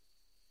faked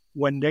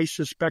when they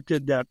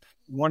suspected that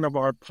one of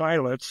our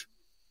pilots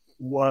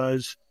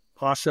was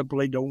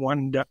possibly the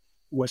one that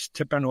was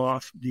tipping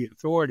off the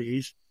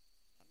authorities.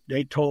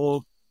 They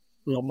told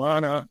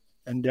LaManna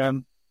and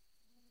them,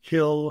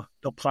 kill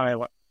the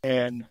pilot.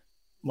 And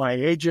my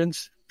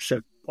agents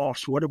said,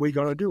 boss, what are we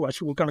going to do? I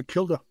said, we're going to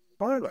kill the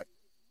pilot.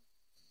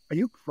 Are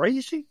you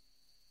crazy?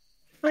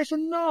 I said,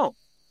 no.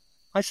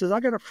 I said, I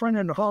got a friend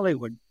in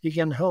Hollywood. He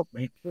can help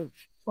me. So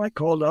I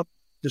called up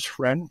this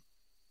friend.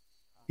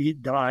 He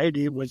died.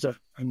 He was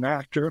an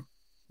actor,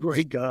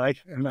 great guy.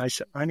 And I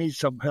said, I need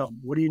some help.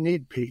 What do you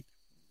need, Pete?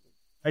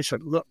 I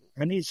said, look,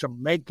 I need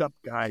some makeup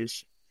guys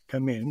to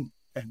come in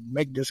and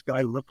make this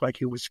guy look like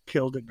he was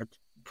killed in a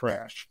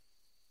crash.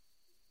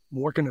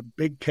 I'm working a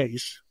big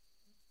case.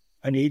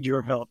 I need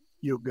your help.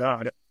 You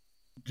got it.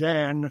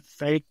 Then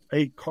faked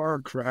a car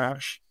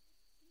crash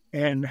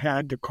and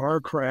had the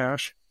car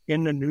crash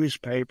in the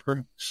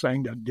newspaper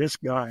saying that this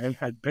guy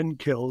had been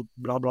killed,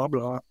 blah, blah,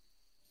 blah.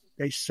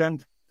 They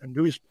sent a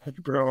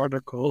newspaper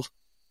article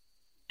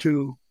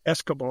to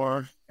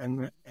Escobar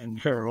and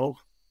Harold.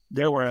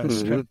 They were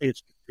as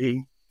it's to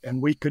be,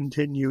 and we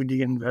continued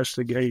the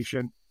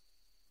investigation.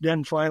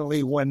 Then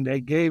finally, when they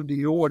gave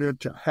the order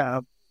to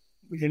have,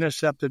 we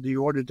intercepted the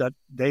order that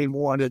they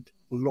wanted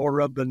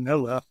Laura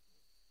Bonilla,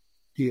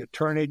 the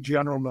Attorney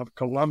General of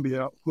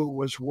Colombia, who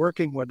was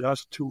working with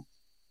us to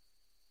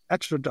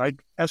extradite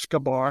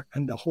Escobar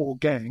and the whole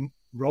gang,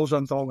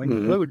 Rosenthal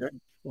included.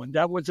 When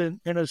that was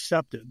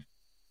intercepted,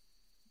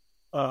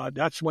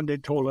 that's when they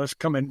told us,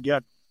 come and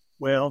get.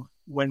 Well,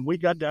 when we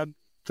got that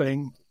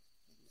thing,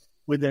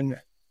 within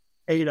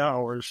 8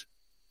 hours,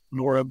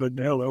 Laura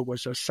Bonilla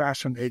was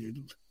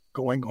assassinated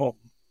going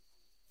home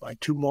by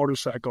 2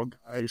 motorcycle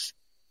guys.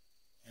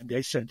 And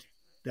they said,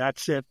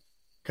 that's it.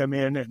 Come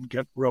in and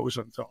get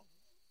Rosenthal.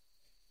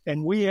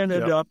 And we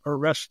ended up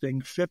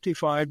arresting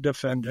 55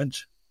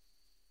 defendants.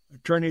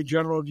 Attorney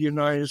General of the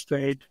United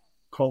States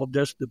called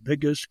this the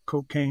biggest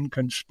cocaine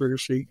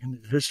conspiracy in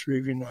the history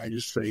of the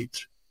United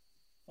States.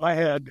 I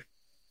had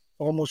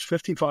almost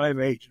 55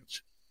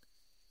 agents.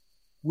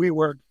 We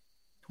worked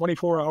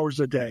 24 hours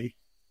a day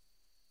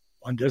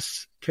on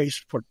this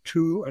case for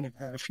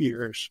 2.5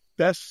 years.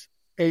 Best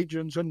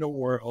agents in the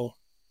world.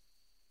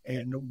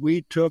 And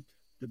we took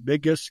the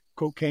biggest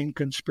cocaine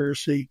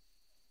conspiracy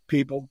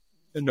people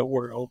in the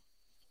world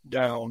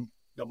down,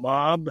 the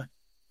mob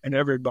and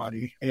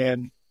everybody.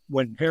 And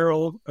when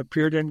Harold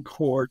appeared in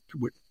court,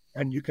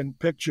 and you can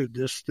picture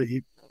this,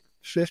 the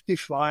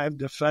 55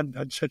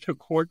 defendants in the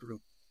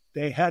courtroom,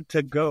 they had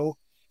to go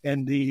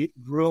in the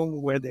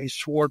room where they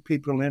swore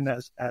people in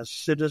as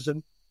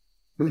citizens,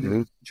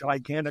 in a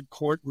gigantic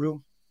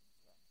courtroom.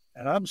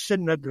 And I'm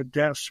sitting at the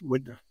desk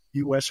with the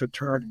U.S.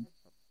 attorney.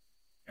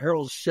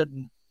 Harold's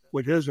sitting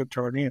with his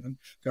attorney, and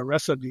the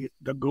rest of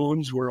the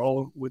goons were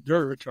all with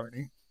their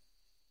attorney.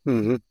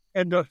 And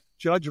the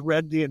judge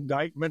read the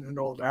indictment and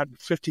all that,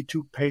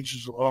 52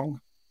 pages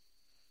long.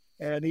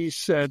 And he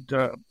said,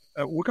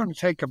 we're going to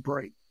take a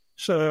break.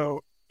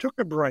 So took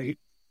a break.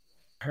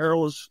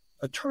 Harold's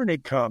attorney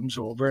comes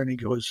over and he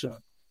goes,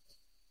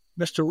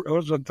 Mr.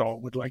 Rosenthal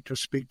would like to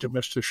speak to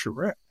Mr.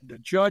 Charette. The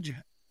judge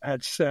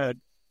had said,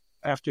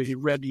 after he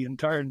read the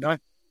entire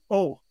indictment,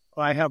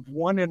 I have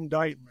one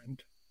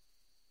indictment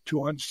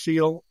to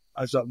unseal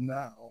as of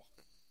now.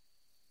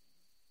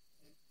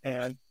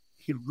 And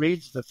he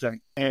reads the thing.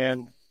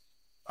 And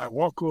I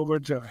walk over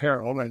to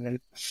Harold, and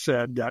it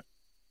said that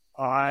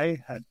I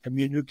had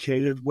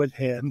communicated with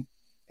him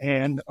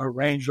and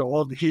arranged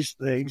all these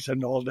things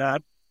and all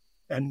that,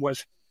 and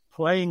was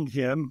playing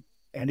him.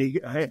 And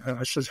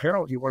I says,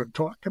 Harold, you want to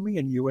talk to me?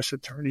 And U.S.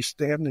 attorney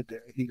standing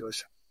there. He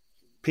goes,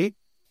 Pete,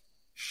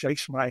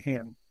 shakes my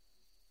hand.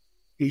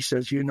 He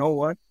says, you know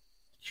what?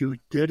 You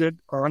did it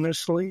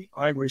honestly.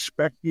 I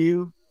respect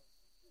you.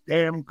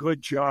 Damn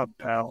good job,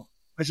 pal.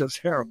 I says,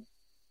 Harold,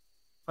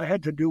 I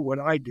had to do what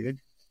I did.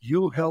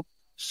 You helped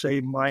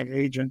save my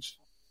agents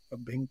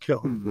from being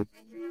killed.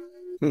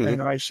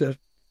 And I said,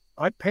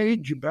 I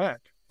paid you back,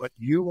 but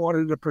you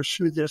wanted to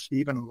pursue this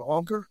even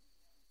longer?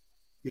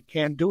 You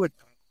can't do it.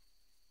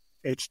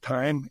 It's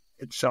time.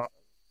 It's up.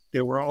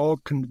 They were all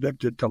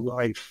convicted to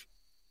life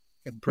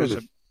in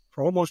prison.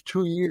 For almost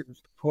 2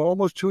 years. For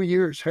almost 2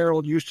 years,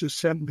 Harold used to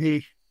send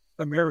me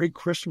a Merry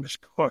Christmas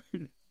card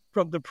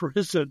from the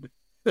prison.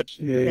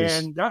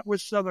 And that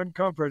was Southern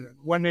Comfort.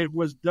 When it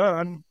was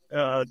done,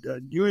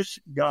 the news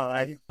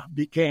guy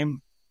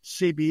became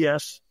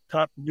CBS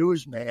top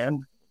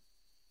newsman,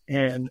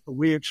 and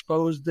we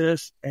exposed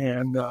this,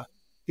 and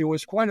it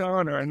was quite an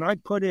honor. And I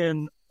put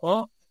in,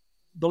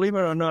 believe it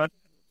or not,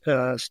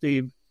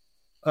 Steve,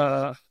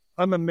 I'm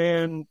a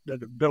man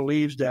that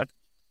believes that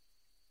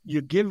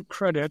you give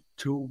credit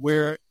to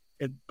where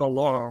it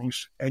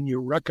belongs, and you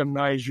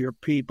recognize your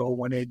people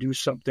when they do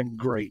something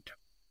great.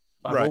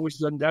 I've always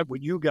done that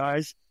with you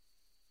guys.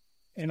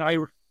 And I,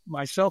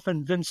 myself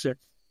and Vincent,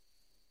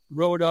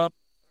 wrote up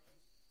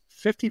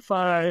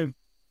 55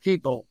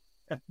 people,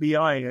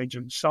 FBI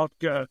agents,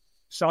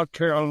 South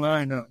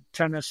Carolina,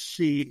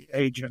 Tennessee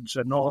agents,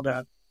 and all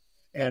that,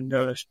 and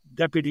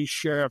deputy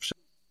sheriffs.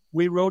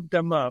 We wrote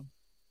them up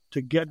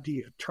to get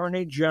the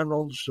Attorney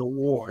General's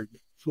award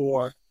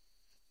for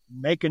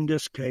making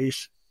this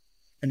case,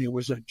 and it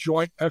was a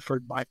joint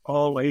effort by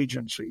all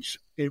agencies.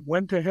 It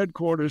went to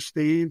headquarters,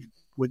 Steve,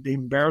 with the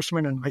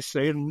embarrassment, and I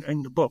say it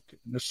in the book,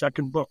 in the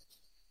second book.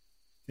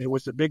 It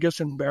was the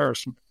biggest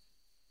embarrassment.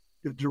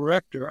 The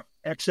director,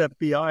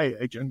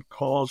 ex-FBI agent,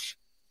 calls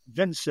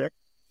Vincent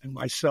and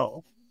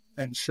myself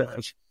and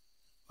says,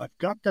 I've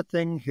got the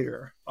thing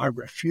here. I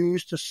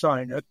refuse to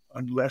sign it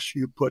unless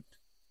you put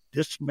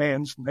this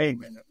man's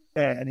name in it.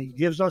 And he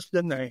gives us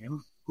the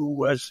name, who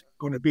was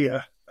going to be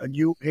a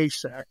new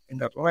ASAC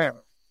in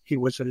Atlanta. He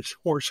was his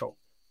horse holder.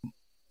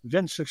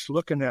 Vincent's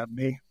looking at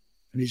me,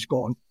 and he's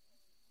going,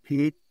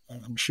 Pete,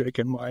 and I'm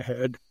shaking my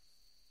head.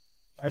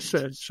 I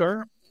said,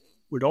 sir,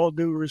 with all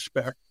due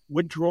respect,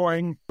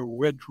 withdrawing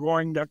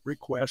that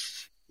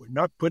request. We're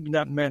not putting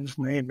that man's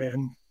name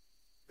in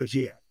because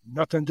he had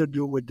nothing to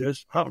do with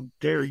this. How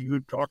dare you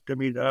talk to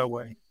me that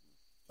way?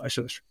 I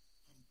said,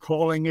 I'm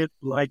calling it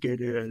like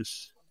it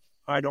is.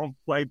 I don't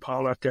play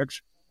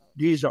politics.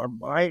 These are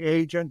my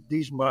agent.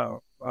 These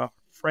are my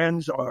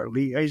friends, our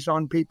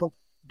liaison people.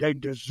 They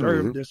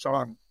deserve this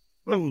honor.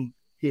 Boom.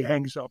 He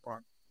hangs up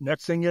on.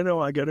 Next thing you know,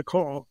 I get a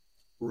call.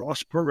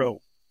 Ross Perot.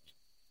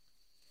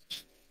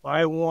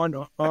 I want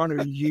to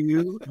honor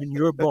you and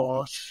your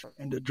boss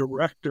and the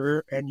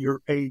director and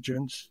your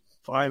agents,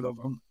 5 of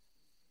them,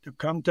 to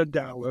come to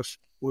Dallas.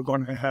 We're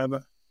going to have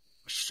a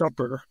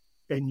supper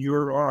in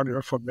your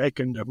honor for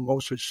making the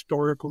most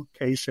historical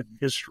case in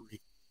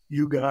history.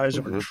 You guys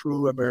are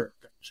true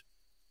Americans.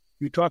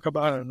 You talk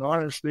about an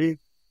honesty.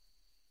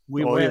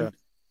 We went,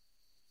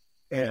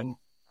 and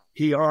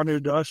he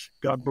honored us.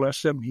 God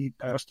bless him. He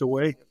passed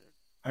away.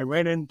 I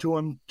ran into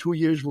him 2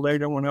 years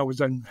later when I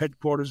was in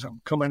headquarters.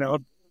 I'm coming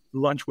out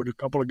lunch with a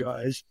couple of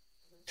guys.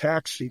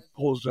 Taxi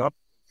pulls up.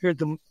 Here's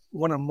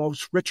one of the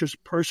most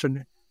richest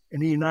person in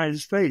the United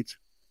States.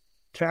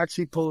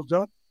 Taxi pulls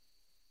up.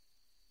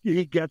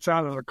 He gets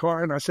out of the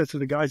car, and I said to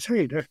the guys,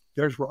 hey,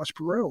 there's Ross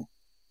Perot.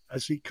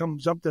 As he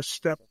comes up the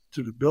step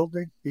to the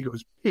building, he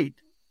goes, Pete,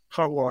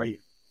 how are you?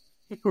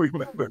 He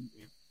remembered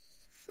me.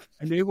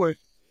 And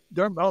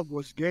their mouth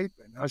was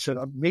gaping. I said,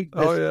 I'm meeting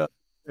They're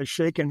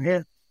shaking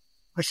hands.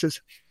 I says,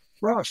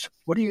 Ross,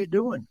 what are you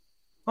doing?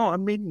 Oh,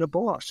 I'm meeting the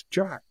boss,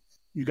 Jack.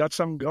 You got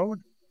something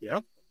going? Yeah.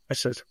 I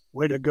says,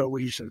 way to go.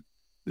 He said,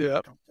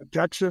 yeah.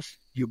 Texas,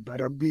 you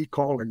better be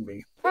calling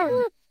me.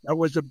 That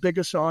was the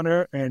biggest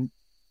honor, and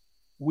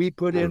we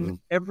put in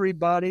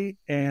everybody,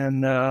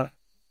 and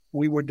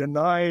we were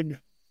denied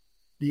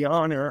the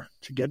honor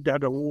to get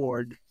that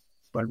award,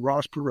 but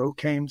Ross Perot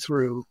came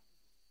through,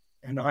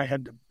 and I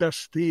had the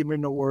best team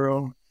in the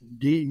world.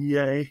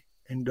 DEA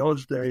in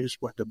those days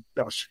were the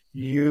best.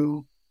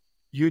 You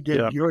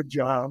did your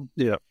job.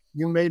 Yeah.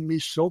 You made me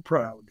so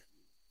proud,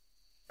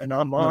 and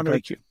I'm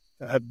honored to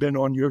have been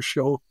on your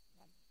show,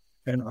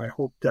 and I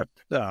hope that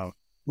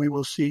we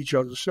will see each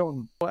other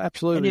soon. Well,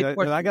 absolutely.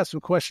 And I got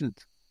some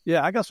questions.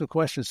 Yeah, I got some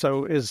questions.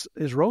 So is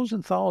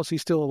Rosenthal, is he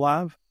still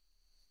alive?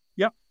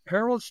 Yep.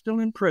 Harold's still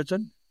in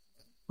prison,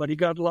 but he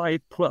got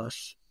life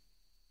plus,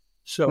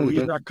 so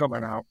he's not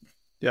coming out.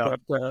 Yeah.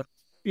 But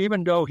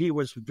even though he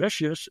was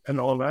vicious and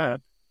all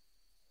that,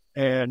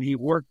 and he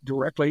worked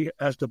directly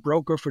as the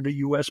broker for the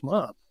U.S.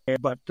 mob,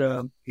 but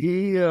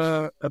he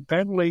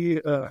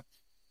apparently,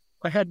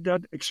 I had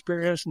that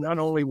experience not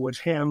only with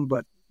him,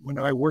 but when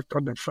I worked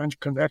on the French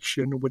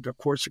Connection with the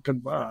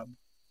Corsican mob,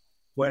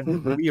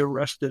 when we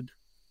arrested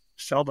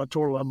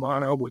Salvatore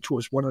Lamanna, which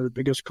was one of the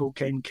biggest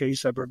cocaine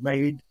case ever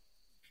made.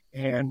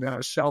 And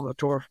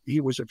Salvatore,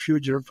 he was a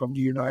fugitive from the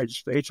United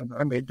States, and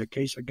I made the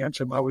case against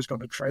him. I was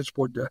going to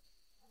transport the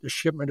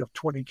shipment of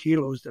 20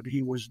 kilos that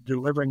he was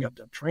delivering at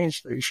the train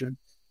station.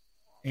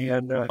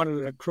 And one of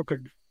the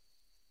crooked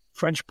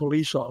French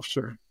police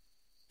officer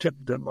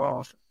tipped them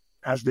off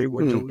as they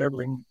were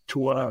delivering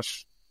to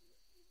us.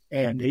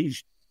 And he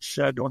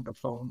said on the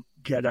phone,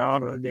 get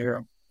out of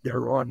there.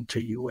 They're on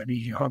to you. And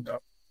he hung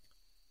up.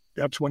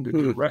 That's when the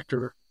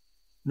director,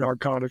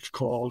 narcotics,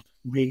 called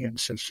me and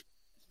says,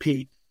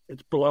 Pete,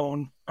 it's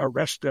blown.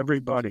 Arrest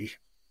everybody.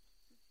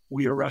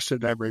 We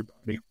arrested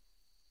everybody.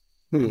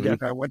 And then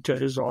I went to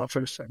his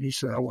office, and he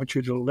said, I want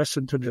you to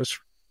listen to this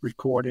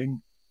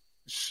recording.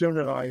 As soon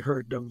as I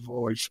heard the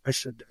voice, I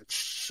said, that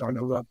son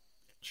of a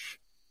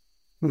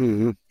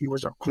bitch. He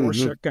was a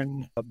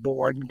Corsican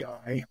born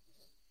guy,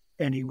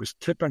 and he was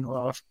tipping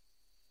off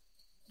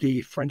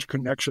the French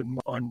Connection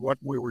on what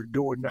we were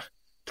doing at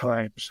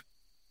times.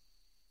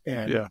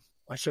 And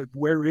I said,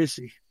 where is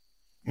he?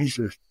 He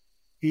says,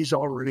 he's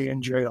already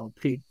in jail,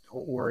 Pete.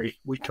 Don't worry.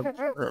 We took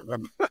care of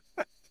him.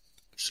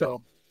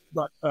 So,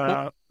 but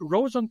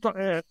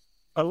Rosenthal,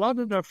 a lot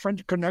of the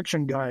French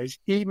Connection guys,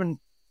 even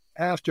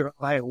after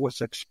I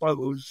was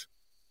exposed,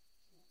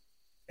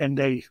 and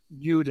they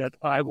knew that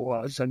I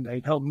was, and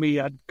they held me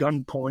at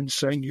gunpoint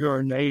saying, you're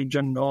an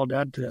agent and all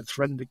that, they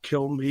threatened to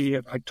kill me,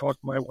 and I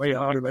talked my way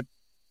out of it.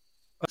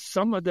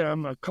 Some of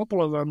them, a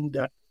couple of them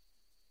that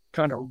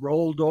kind of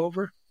rolled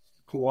over,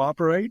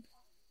 cooperate.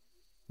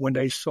 When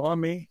they saw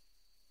me,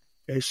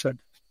 they said,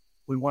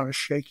 we want to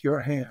shake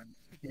your hand.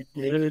 You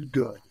did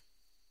good.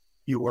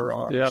 You were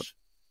honest.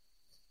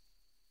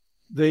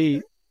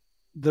 Yep.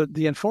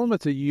 The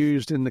informant that you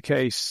used in the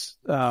case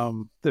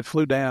that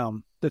flew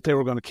down, that they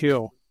were going to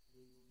kill,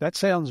 That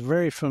sounds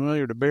very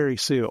familiar to Barry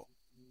Seal.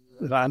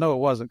 I know it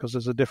wasn't because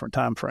it's a different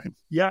time frame.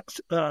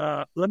 Yes.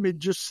 Let me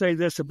just say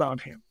this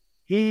about him.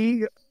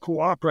 He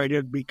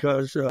cooperated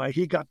because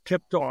he got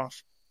tipped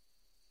off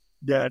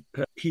that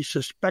he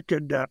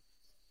suspected that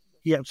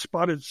he had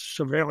spotted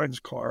surveillance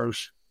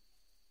cars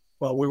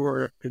while we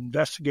were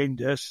investigating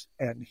this,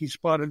 and he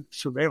spotted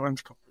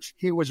surveillance cars.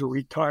 He was a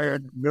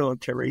retired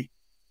military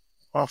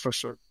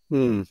officer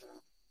in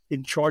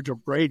charge of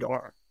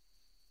radar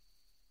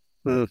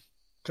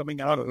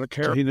coming out of the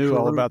Caribbean. So he knew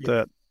all about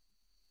that.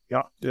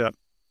 Yeah. Yeah.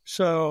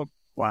 So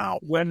wow.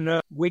 When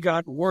we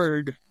got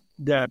word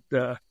that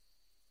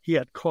he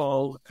had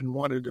called and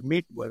wanted to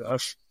meet with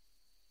us,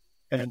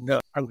 and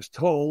I was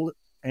told,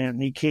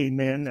 and he came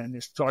in and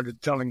he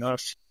started telling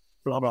us,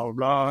 blah, blah,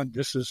 blah,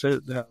 this is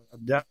it,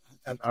 that.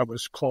 And I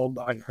was called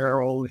by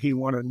Harold. He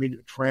wanted me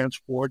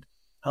to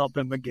help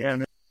him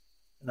again.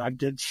 And I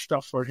did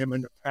stuff for him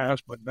in the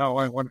past, but now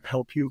I want to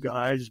help you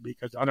guys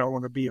because I don't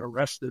want to be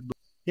arrested.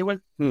 He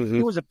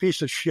was a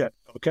piece of shit,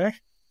 okay?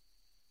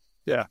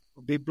 Yeah.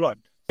 Be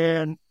blunt.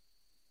 And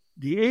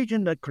the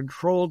agent that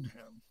controlled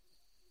him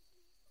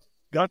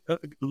got a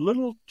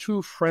little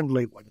too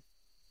friendly with him.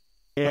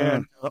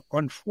 And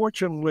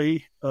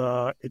unfortunately,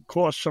 it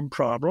caused some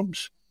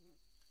problems.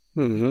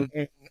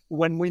 And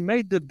when we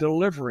made the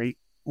delivery,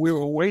 we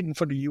were waiting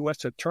for the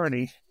U.S.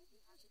 attorney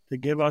to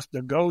give us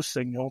the go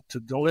signal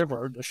to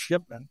deliver the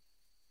shipment.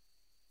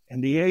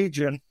 And the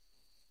agent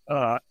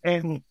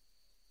and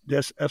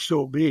this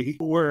SOB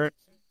were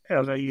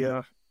at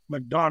a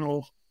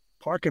McDonald's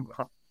parking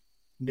lot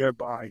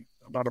nearby,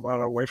 about a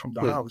mile away from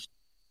the house.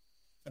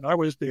 And I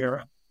was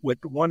there with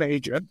one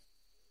agent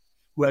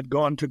who had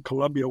gone to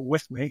Colombia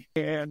with me.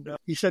 And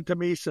he said to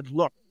me, he said,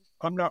 look,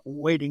 I'm not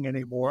waiting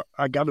anymore.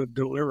 I got to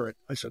deliver it.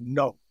 I said,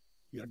 no,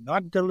 you're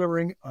not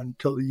delivering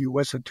until the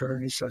U.S.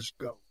 attorney says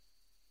go.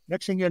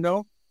 Next thing you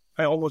know,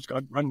 I almost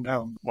got run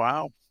down.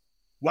 Wow.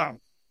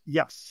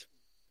 Yes.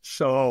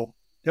 So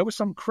there was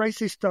some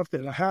crazy stuff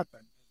that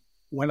happened.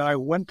 When I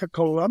went to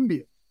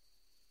Colombia,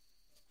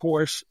 of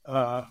course,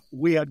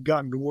 we had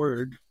gotten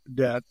word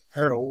that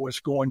Harold was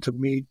going to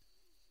meet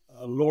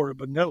Laura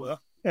Bonilla.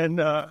 And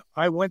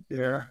I went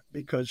there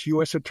because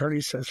U.S.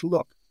 attorney says,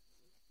 look,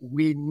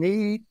 we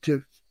need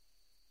to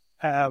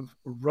have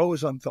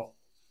Rosenthal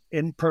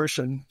in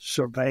person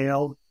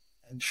surveil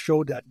and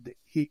show that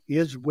he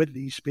is with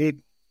these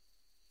people.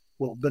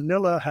 Well,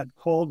 Bonilla had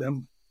called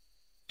him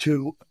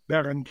to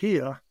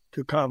Barranquilla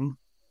to come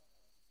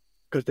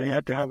because they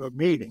had to have a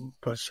meeting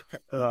because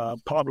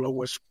Pablo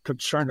was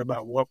concerned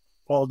about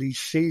all these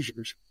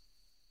seizures.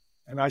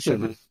 And I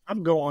said,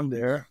 I'm going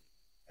there.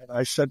 And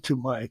I said to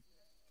my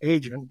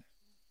agent,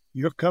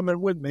 you're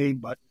coming with me,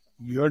 but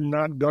you're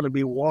not going to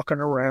be walking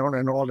around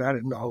and all that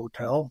in the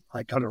hotel.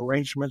 I got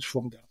arrangements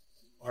from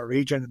our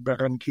agent in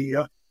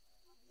Barranquilla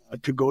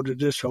to go to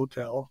this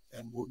hotel,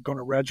 and we're going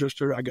to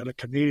register. I got a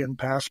Canadian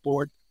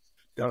passport.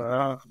 I'm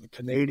a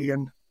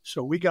Canadian.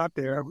 So we got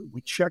there.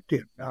 We checked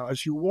in. Now,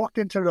 as you walked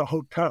into the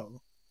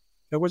hotel,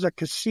 there was a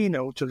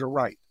casino to the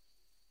right,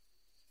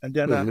 and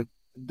then a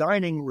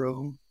dining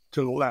room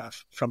to the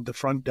left from the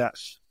front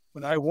desk.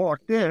 When I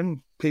walked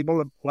in,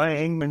 people are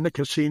playing in the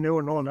casino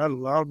and all that,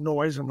 loud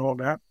noise and all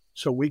that.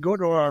 So we go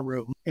to our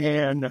room,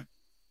 and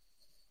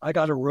I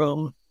got a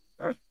room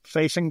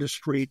facing the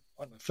street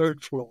on the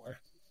third floor,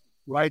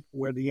 right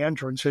where the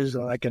entrance is,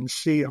 and I can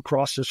see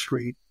across the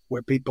street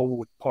where people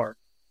would park.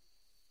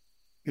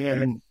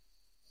 And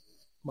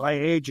my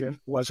agent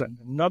was in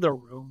another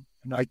room,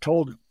 and I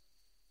told him,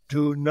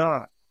 do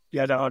not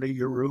get out of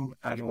your room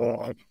at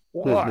all.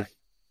 Why?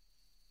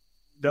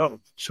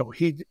 No. So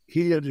he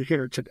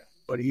adhered to that.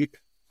 But he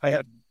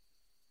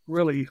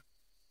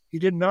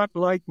did not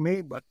like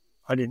me, but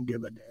I didn't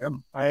give a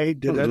damn. I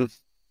did it,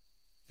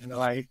 and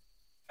I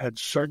had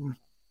certain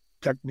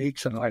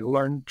techniques, and I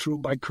learned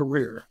through my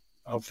career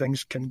how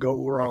things can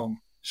go wrong.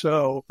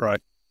 So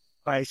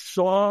I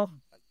saw a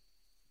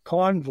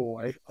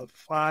convoy of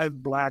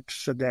 5 black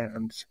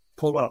sedans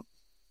pull up.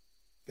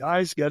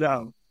 Guys get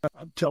out.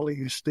 I'm telling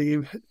you,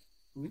 Steve,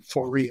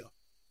 for real.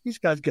 These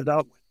guys get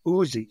out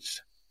with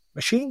Uzis,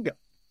 machine gun,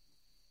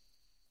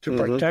 to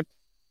protect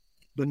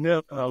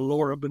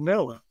Laura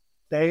Bonilla.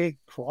 They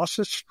cross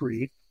the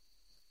street,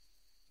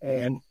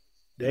 and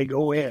they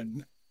go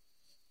in.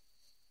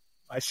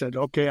 I said,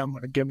 okay, I'm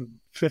going to give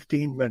them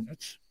 15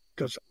 minutes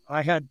because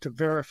I had to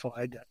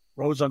verify that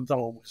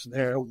Rosenthal was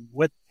there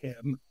with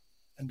him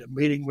and the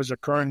meeting was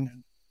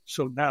occurring.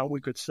 So now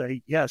we could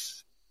say,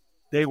 yes,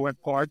 they were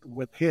part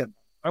with him.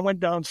 I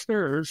went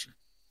downstairs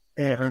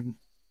and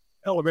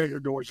elevator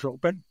doors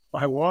open.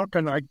 I walk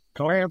and I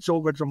glance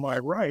over to my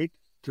right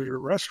to the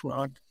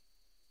restaurant,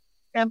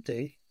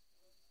 empty,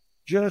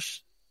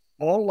 just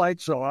all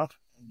lights off,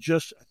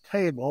 just a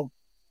table,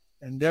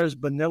 and there's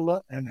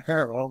Bonilla and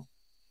Harold,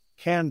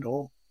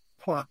 candle,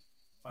 plop.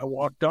 I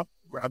walked up,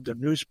 grabbed the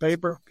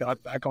newspaper,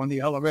 got back on the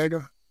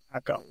elevator,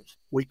 back up.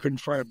 We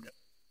confirmed it.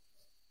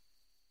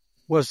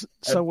 Was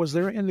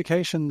there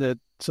indication that,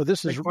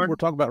 we're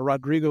talking about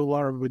Rodrigo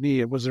Lara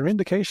Bonilla, was there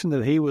indication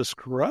that he was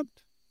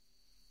corrupt?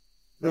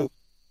 No.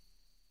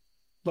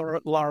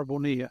 Laura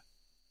Bonilla,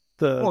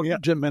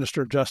 the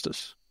Minister of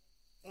Justice.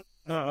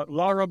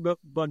 Laura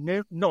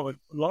Bonilla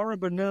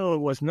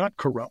was not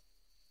corrupt.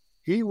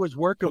 He was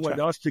working with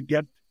us to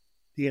get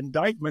the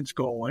indictments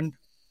going,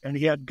 and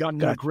he had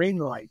gotten a green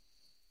light,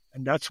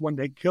 and that's when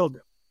they killed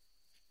him.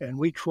 And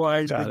we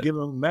tried to give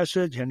him a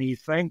message, and he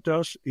thanked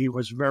us. He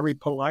was very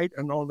polite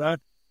and all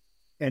that.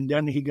 And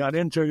then he got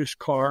into his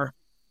car.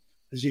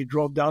 As he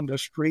drove down the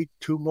street,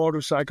 2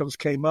 motorcycles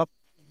came up.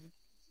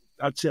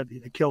 That's it.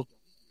 They killed him.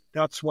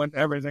 That's when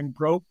everything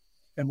broke.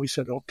 And we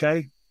said,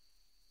 okay,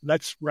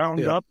 let's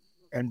round up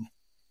and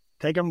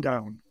take him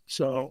down.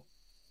 So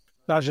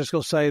I was just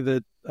going to say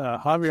that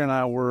Javier and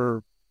I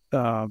were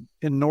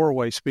in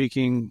Norway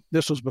speaking.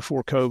 This was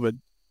before COVID.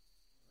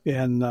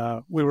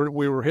 And we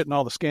were hitting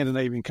all the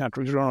Scandinavian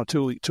countries. We were on a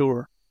 2-week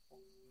tour.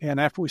 And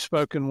after we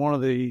spoke in one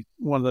of the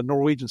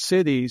Norwegian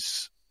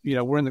cities,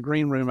 we're in the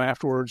green room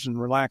afterwards and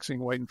relaxing,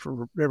 waiting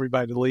for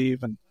everybody to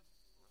leave. And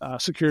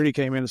security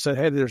came in and said,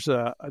 hey, there's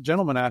a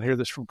gentleman out here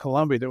that's from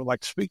Colombia that would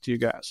like to speak to you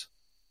guys.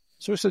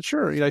 So we said,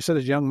 sure. He said,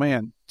 he's a young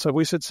man. So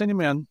we said, send him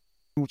in.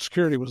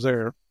 Security was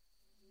there.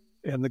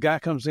 And the guy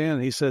comes in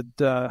and he said,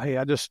 hey,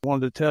 I just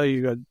wanted to tell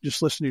you, I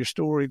just listened to your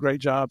story.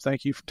 Great job.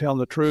 Thank you for telling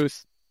the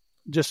truth.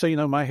 Just so you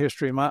know my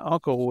history, my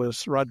uncle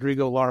was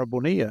Rodrigo Lara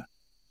Bonilla.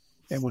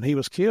 And when he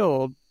was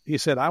killed, he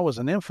said, I was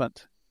an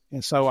infant.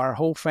 And so our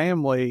whole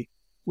family,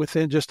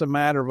 within just a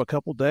matter of a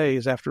couple of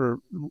days after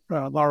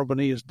Lara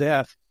Bonilla's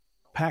death,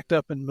 packed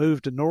up and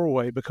moved to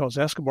Norway because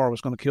Escobar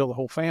was going to kill the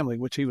whole family,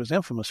 which he was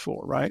infamous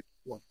for, right?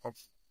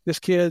 This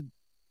kid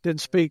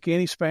didn't speak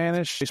any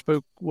Spanish. He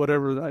spoke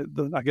whatever,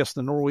 I guess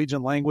the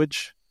Norwegian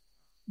language.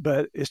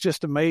 But it's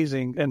just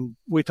amazing. And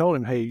we told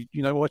him, hey,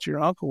 you know what? Your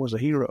uncle was a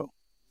hero.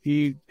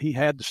 He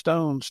had the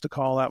stones to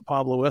call out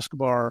Pablo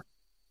Escobar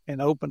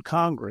and open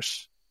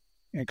Congress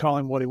and call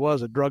him what he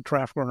was, a drug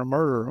trafficker and a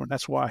murderer. And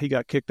that's why he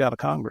got kicked out of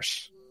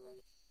Congress.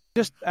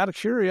 Just out of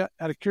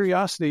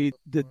curiosity,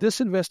 did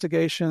this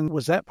investigation,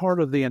 was that part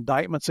of the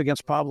indictments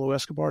against Pablo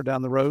Escobar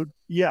down the road?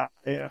 Yeah.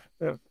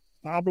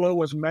 Pablo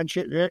was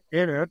mentioned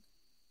in it. Of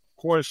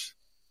course,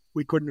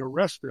 we couldn't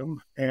arrest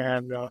him.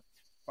 And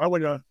I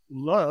would have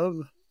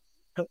loved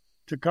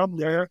to come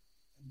there,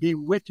 be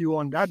with you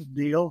on that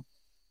deal.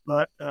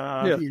 But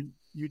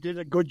you did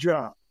a good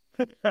job.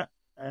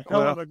 A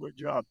hell of a good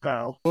job,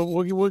 pal. Well,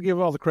 we'll give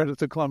all the credit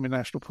to Colombia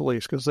National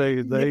Police because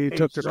they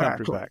took their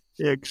country back.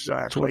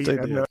 Exactly. That's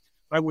what they did.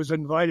 I was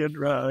invited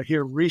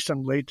here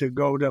recently to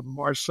go to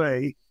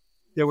Marseille.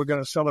 They were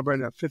going to celebrate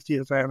the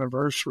 50th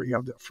anniversary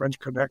of the French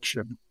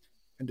Connection,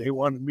 and they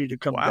wanted me to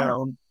come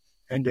down,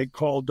 and they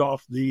called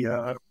off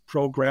the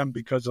program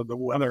because of the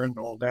weather and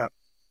all that.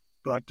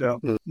 But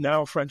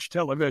now French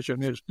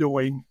television is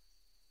doing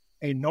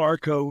a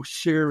narco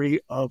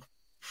series of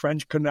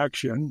French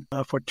Connection.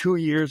 For 2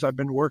 years, I've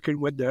been working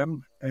with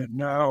them. And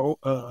now,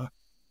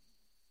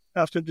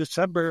 after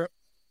December,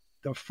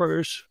 the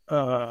first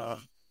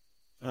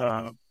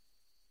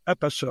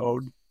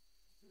episode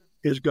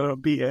is going to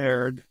be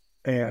aired.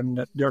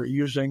 And they're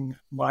using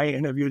my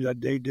interview that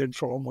they did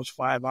for almost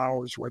 5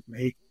 hours with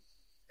me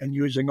and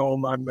using all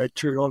my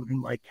material in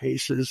my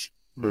cases.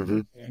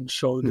 Mm-hmm. And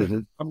so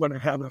I'm going to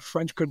have a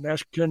French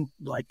Connection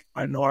like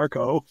a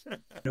narco.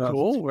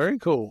 Cool, very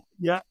cool.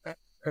 Yeah,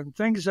 and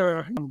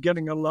I'm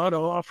getting a lot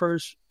of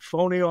offers,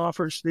 phony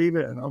offers,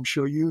 Steven, and I'm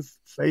sure you've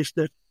faced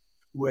it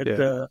with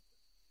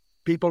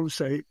people who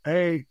say,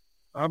 hey,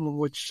 I'm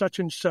with such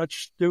and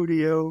such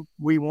studio.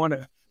 We want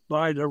to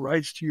buy the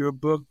rights to your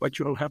book, but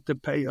you'll have to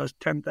pay us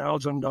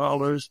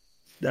 $10,000.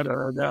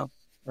 Da-da-da-da.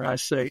 And I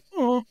say,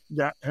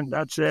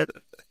 that's it.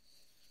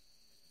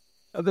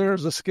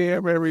 There's a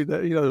scam every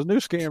day. There's a new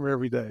scam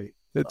every day.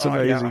 It's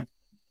amazing.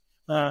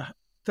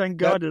 Thank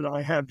God that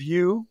I have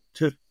you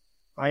to.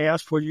 I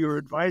ask for your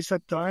advice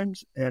at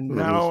times, and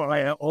now I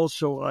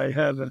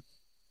have a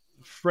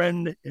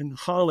friend in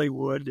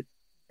Hollywood.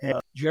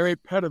 Jerry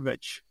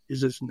Petovich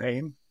is his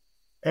name.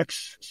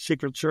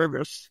 Ex-Secret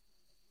Service,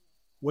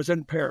 was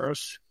in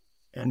Paris,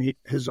 and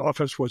his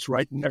office was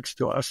right next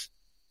to us.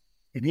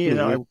 And he and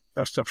I were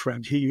best of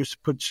friends. He used to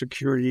put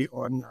security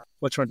on,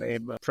 what's her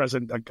name,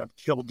 president that got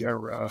killed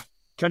there,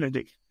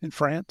 Kennedy. In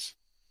France?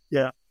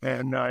 Yeah,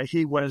 and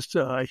he used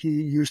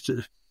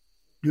to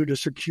do the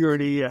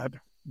security at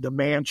the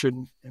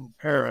mansion in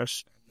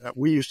Paris.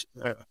 We used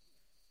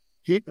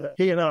he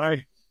and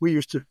I, we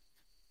used to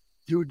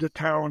do the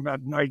town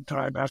at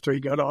nighttime after he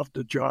got off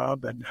the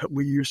job, and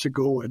we used to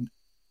go and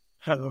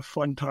have a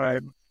fun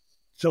time.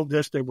 Till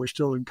this day, we're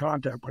still in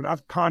contact, but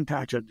I've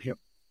contacted him.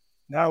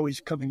 Now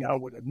he's coming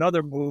out with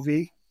another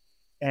movie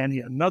and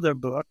another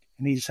book,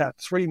 and he's had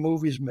 3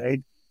 movies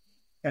made.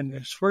 And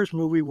his first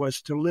movie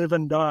was To Live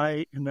and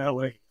Die in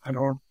L.A. I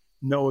don't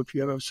know if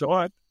you ever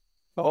saw it.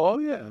 Oh,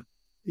 yeah.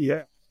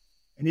 Yeah.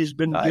 And he's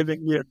been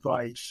giving me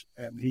advice.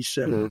 And he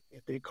said,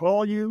 if they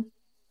call you,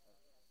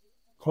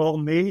 call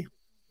me.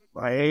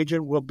 My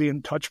agent will be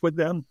in touch with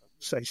them.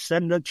 Say,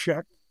 send a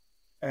check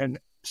and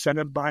send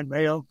it by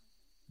mail.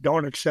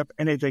 Don't accept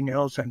anything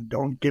else and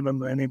don't give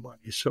them any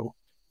money. So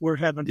we're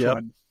having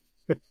fun.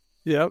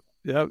 Yep.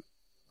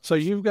 So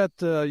you got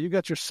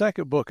your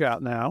second book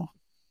out now.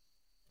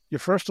 Your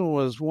first one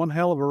was One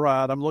Hell of a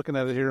Ride. I'm looking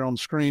at it here on the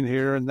screen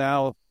here, and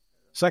now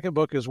second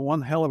book is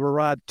One Hell of a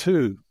Ride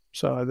 2.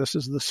 So this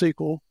is the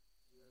sequel,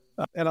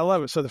 and I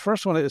love it. So the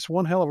first one is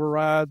One Hell of a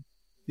Ride,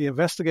 the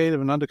investigative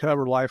and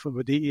undercover life of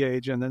a DEA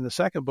agent, and then the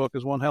second book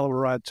is One Hell of a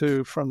Ride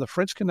 2, from the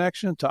French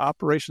Connection to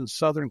Operation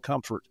Southern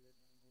Comfort.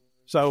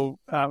 So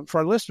for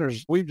our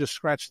listeners, we've just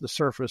scratched the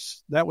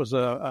surface. That was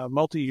a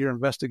multi-year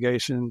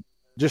investigation.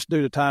 Just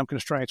due to time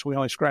constraints, we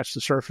only scratched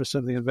the surface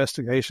of the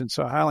investigation.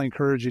 So I highly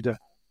encourage you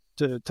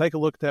to take a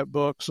look at that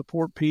book,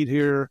 support Pete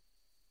here.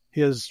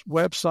 His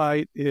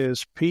website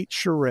is Pete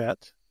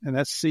Charette, and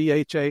that's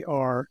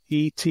CHARETTE,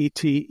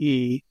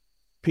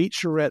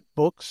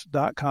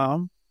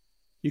 PeteCharetteBooks.com.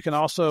 You can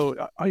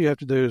also, all you have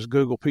to do is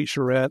Google Pete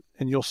Charette,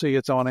 and you'll see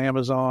it's on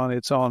Amazon,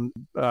 it's on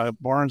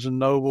Barnes &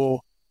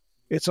 Noble,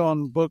 it's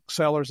on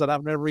booksellers that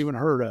I've never even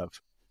heard of.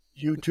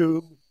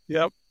 YouTube.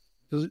 Yep.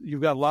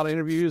 You've got a lot of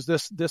interviews.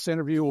 This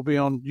interview will be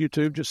on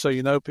YouTube, just so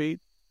you know,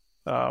 Pete.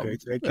 Okay,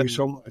 thank you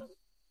so much.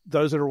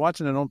 Those that are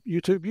watching it on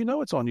YouTube, you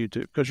know it's on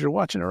YouTube because you're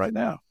watching it right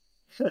now.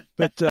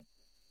 But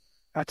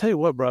I tell you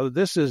what, brother,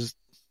 this is,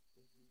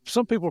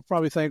 some people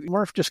probably think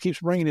Murph just keeps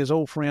bringing his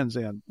old friends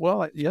in.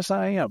 Well, yes,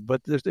 I am,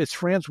 but it's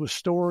friends with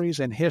stories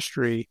and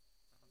history,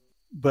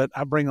 but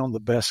I bring on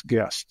the best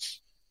guests.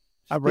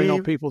 I bring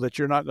on people that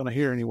you're not going to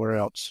hear anywhere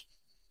else.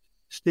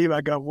 Steve, I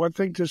got one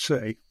thing to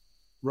say.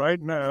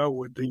 Right now,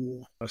 with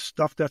the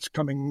stuff that's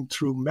coming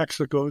through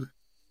Mexico,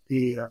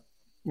 the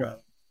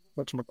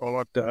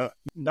whatchamacallit,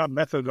 not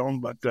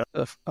methadone, but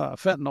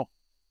fentanyl.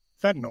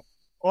 Fentanyl.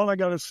 All I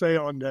got to say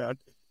on that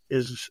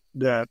is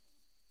that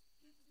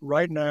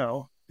right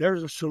now,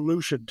 there's a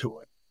solution to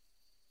it.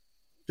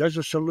 There's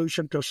a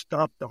solution to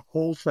stop the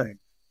whole thing.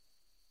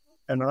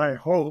 And I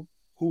hope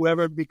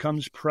whoever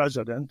becomes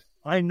president,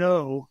 I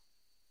know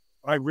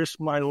I risk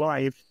my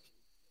life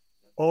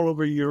all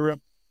over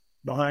Europe,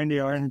 behind the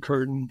Iron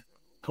Curtain,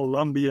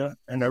 Colombia,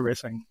 and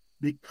everything,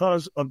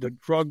 because of the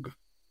drug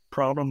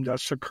problem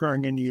that's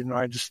occurring in the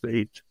United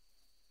States.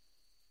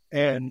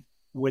 And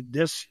with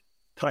this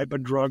type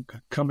of drug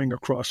coming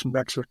across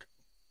Mexico,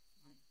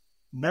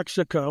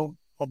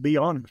 I'll be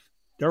honest,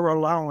 they're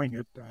allowing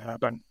it to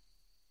happen.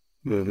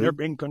 Mm-hmm. They're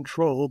being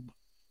controlled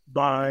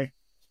by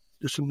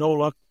the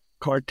Sinaloa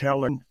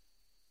cartel. And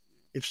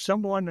if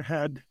someone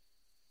had,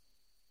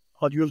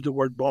 I'll use the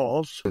word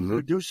balls,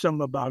 to do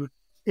something about it,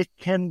 it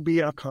can be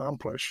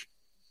accomplished.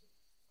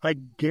 I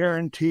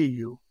guarantee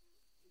you,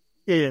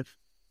 if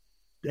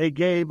they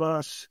gave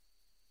us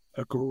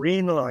a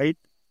green light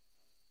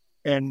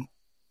and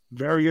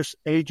various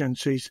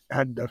agencies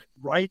had the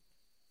right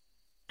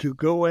to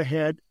go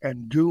ahead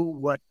and do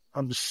what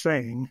I'm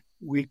saying,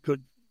 we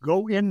could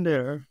go in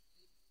there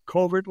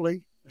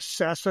covertly,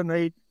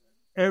 assassinate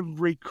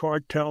every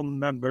cartel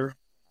member,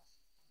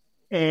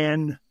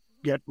 and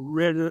get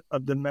rid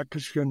of the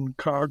Mexican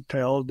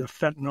cartel, the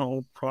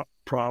fentanyl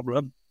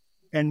problem.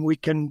 And we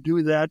can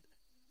do that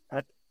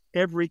at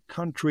every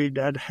country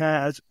that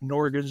has an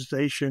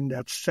organization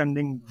that's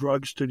sending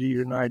drugs to the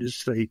United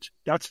States.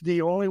 That's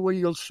the only way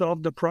you'll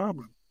solve the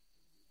problem.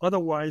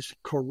 Otherwise,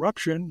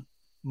 corruption,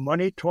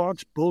 money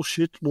talks,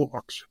 bullshit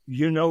walks.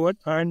 You know it,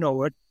 I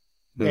know it.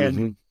 Mm-hmm.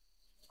 And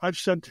I've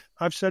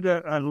said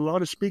at a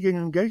lot of speaking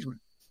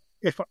engagements,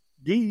 if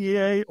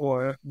DEA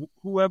or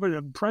whoever,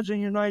 the President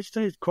of the United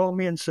States, call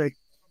me and say,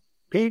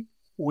 Pete,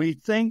 we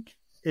think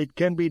it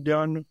can be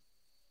done.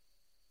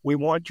 We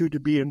want you to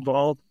be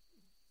involved.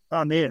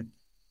 I'm in.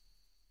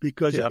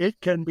 Because it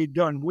can be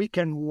done. We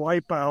can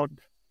wipe out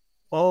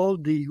all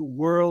the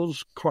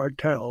world's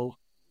cartel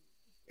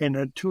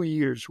in 2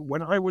 years.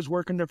 When I was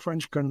working the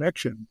French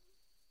Connection,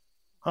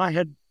 I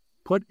had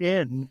put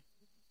in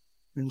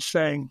and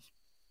saying,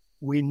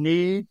 we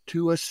need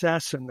to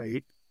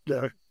assassinate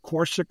the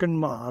Corsican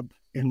mob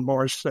in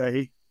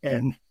Marseille,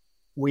 and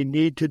we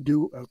need to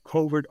do a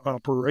covert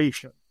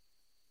operation.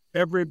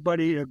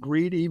 Everybody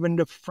agreed, even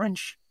the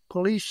French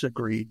police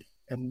agreed.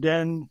 And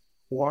then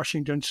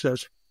Washington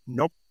says,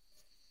 nope,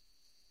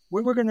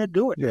 we were going to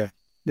do it.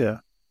 Yeah.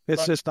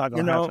 It's just not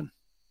going to happen.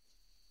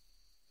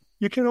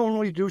 You can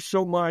only do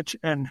so much,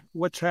 and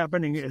what's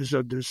happening is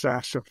a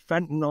disaster.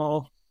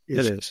 Fentanyl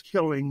is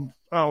killing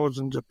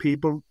thousands of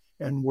people,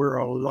 and we're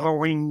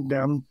allowing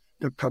them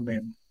to come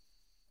in.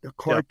 The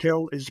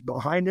cartel is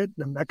behind it.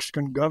 The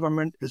Mexican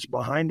government is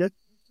behind it.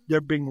 They're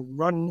being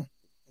run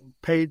and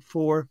paid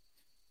for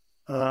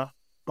by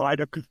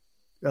the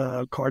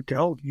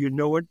cartel. You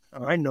know it.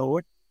 I know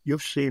it.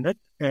 You've seen it.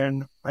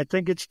 And I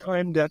think it's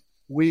time that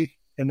we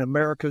in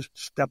America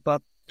step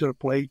up to the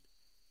plate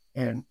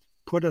and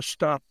put a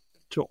stop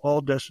to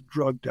all this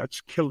drug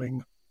that's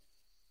killing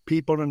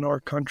people in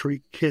our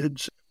country,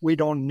 kids. We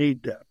don't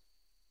need that.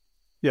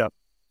 Yeah.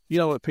 You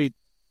know what, Pete?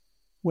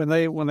 When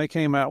they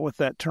came out with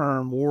that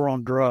term, war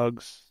on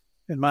drugs,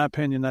 in my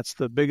opinion, that's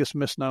the biggest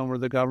misnomer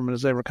the government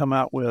has ever come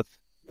out with,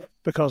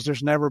 because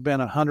there's never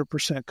been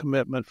 100%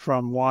 commitment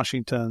from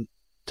Washington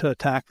to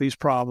attack these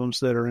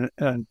problems that are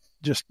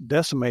just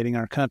decimating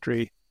our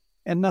country.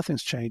 and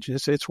nothing's changed.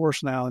 It's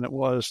worse now than it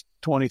was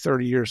 20,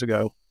 30 years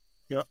ago.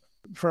 Yeah.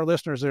 For our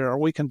listeners there, are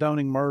we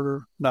condoning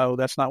murder? No,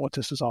 that's not what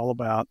this is all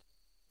about.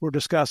 We're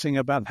discussing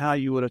about how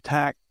you would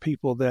attack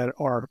people that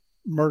are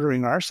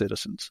murdering our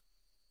citizens.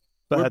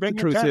 But the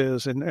truth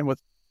is,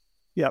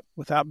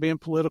 without being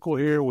political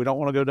here, we don't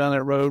want to go down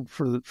that road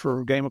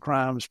for Game of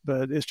Crimes,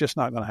 but it's just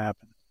not going to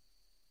happen.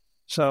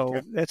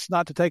 So it's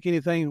not to take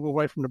anything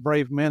away from the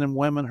brave men and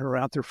women who are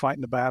out there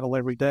fighting the battle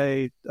every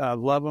day. I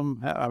love them.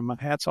 My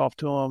hat's off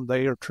to them.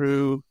 They are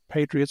true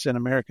patriots and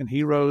American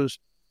heroes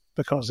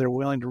because they're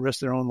willing to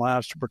risk their own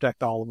lives to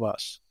protect all of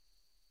us.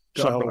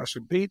 God bless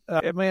you. Pete,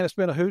 man, it's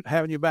been a hoot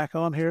having you back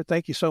on here.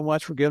 Thank you so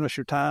much for giving us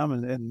your time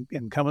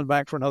and coming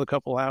back for another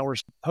couple of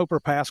hours. Hope our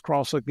paths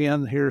cross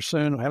again here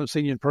soon. I haven't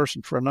seen you in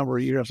person for a number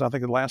of years. I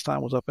think the last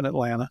time was up in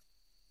Atlanta.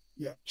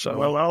 Yeah. So,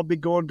 well, I'll be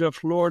going to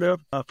Florida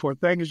for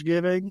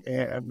Thanksgiving,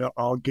 and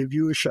I'll give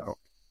you a shout.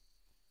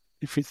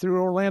 If you're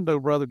through Orlando,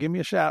 brother, give me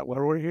a shout while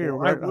we're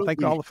here. I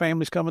think all the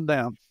family's coming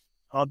down.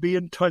 I'll be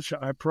in touch,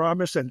 I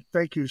promise, and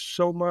thank you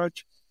so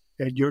much.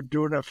 And you're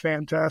doing a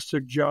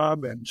fantastic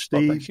job. And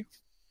Steve, thank you.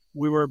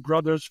 We were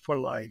brothers for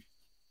life.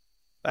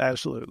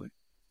 Absolutely.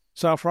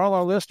 So for all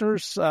our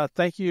listeners,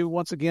 thank you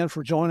once again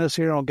for joining us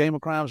here on Game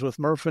of Crimes with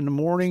Murph in the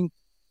Morning.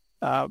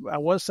 I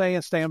was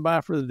saying stand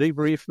by for the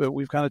debrief, but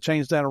we've kind of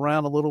changed that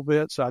around a little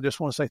bit. So I just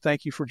want to say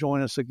thank you for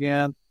joining us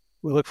again.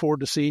 We look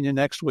forward to seeing you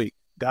next week.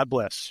 God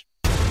bless.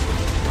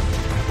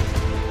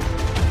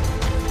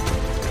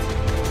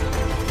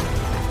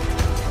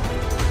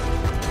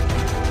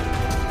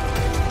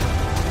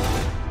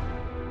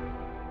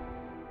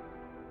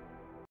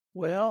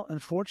 Well,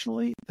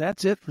 unfortunately,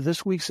 that's it for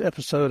this week's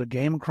episode of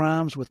Game of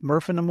Crimes with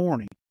Murph in the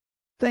Morning.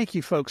 Thank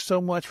you folks so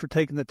much for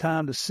taking the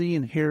time to see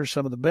and hear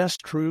some of the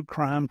best true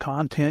crime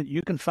content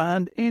you can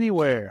find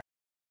anywhere.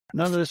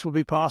 None of this would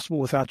be possible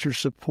without your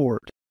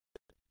support.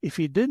 If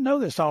you didn't know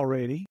this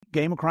already,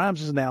 Game of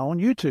Crimes is now on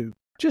YouTube.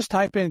 Just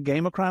type in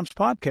Game of Crimes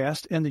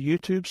Podcast in the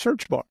YouTube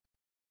search bar.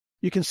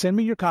 You can send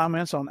me your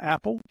comments on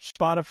Apple,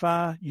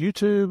 Spotify,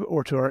 YouTube,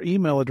 or to our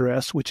email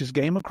address, which is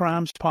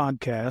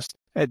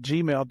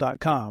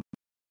gameofcrimespodcast@gmail.com.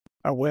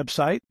 Our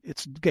website,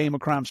 it's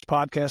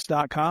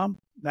gameofcrimespodcast.com.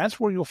 That's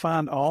where you'll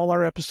find all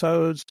our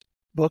episodes,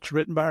 books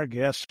written by our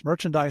guests,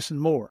 merchandise,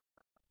 and more.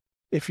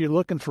 If you're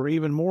looking for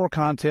even more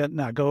content,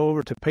 now go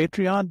over to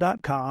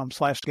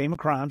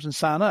patreon.com/gameofcrimes and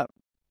sign up.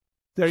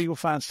 There you'll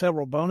find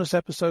several bonus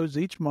episodes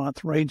each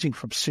month, ranging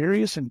from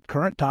serious and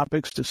current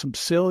topics to some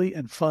silly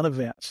and fun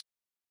events.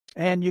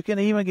 And you can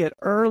even get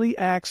early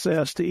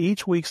access to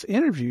each week's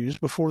interviews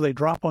before they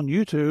drop on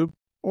YouTube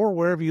or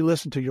wherever you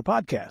listen to your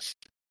podcast.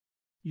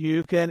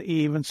 You can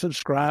even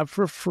subscribe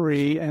for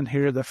free and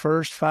hear the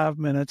first 5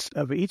 minutes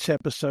of each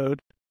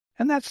episode,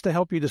 and that's to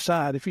help you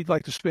decide if you'd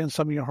like to spend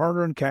some of your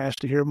hard-earned cash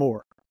to hear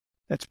more.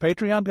 That's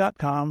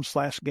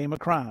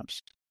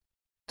patreon.com/gameofcrimes.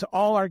 To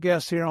all our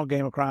guests here on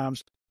Game of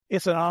Crimes,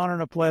 it's an honor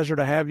and a pleasure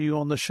to have you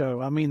on the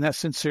show. I mean that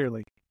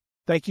sincerely.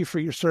 Thank you for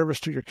your service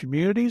to your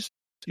communities,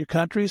 your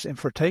countries, and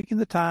for taking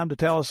the time to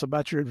tell us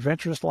about your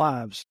adventurous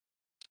lives.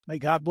 May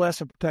God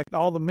bless and protect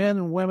all the men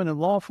and women in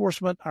law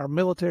enforcement, our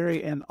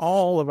military, and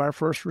all of our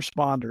first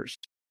responders.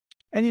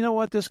 And you know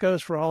what? This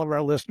goes for all of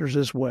our listeners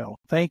as well.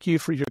 Thank you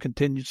for your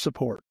continued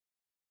support.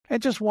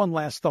 And just one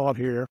last thought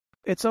here.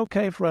 It's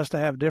okay for us to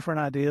have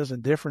different ideas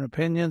and different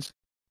opinions,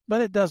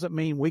 but it doesn't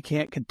mean we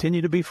can't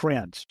continue to be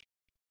friends.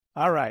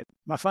 All right,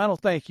 my final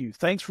thank you.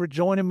 Thanks for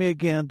joining me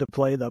again to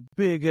play the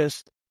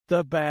biggest,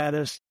 the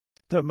baddest,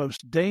 the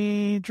most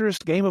dangerous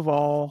game of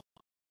all,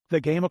 the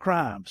Game of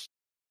Crimes.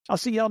 I'll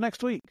see y'all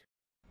next week.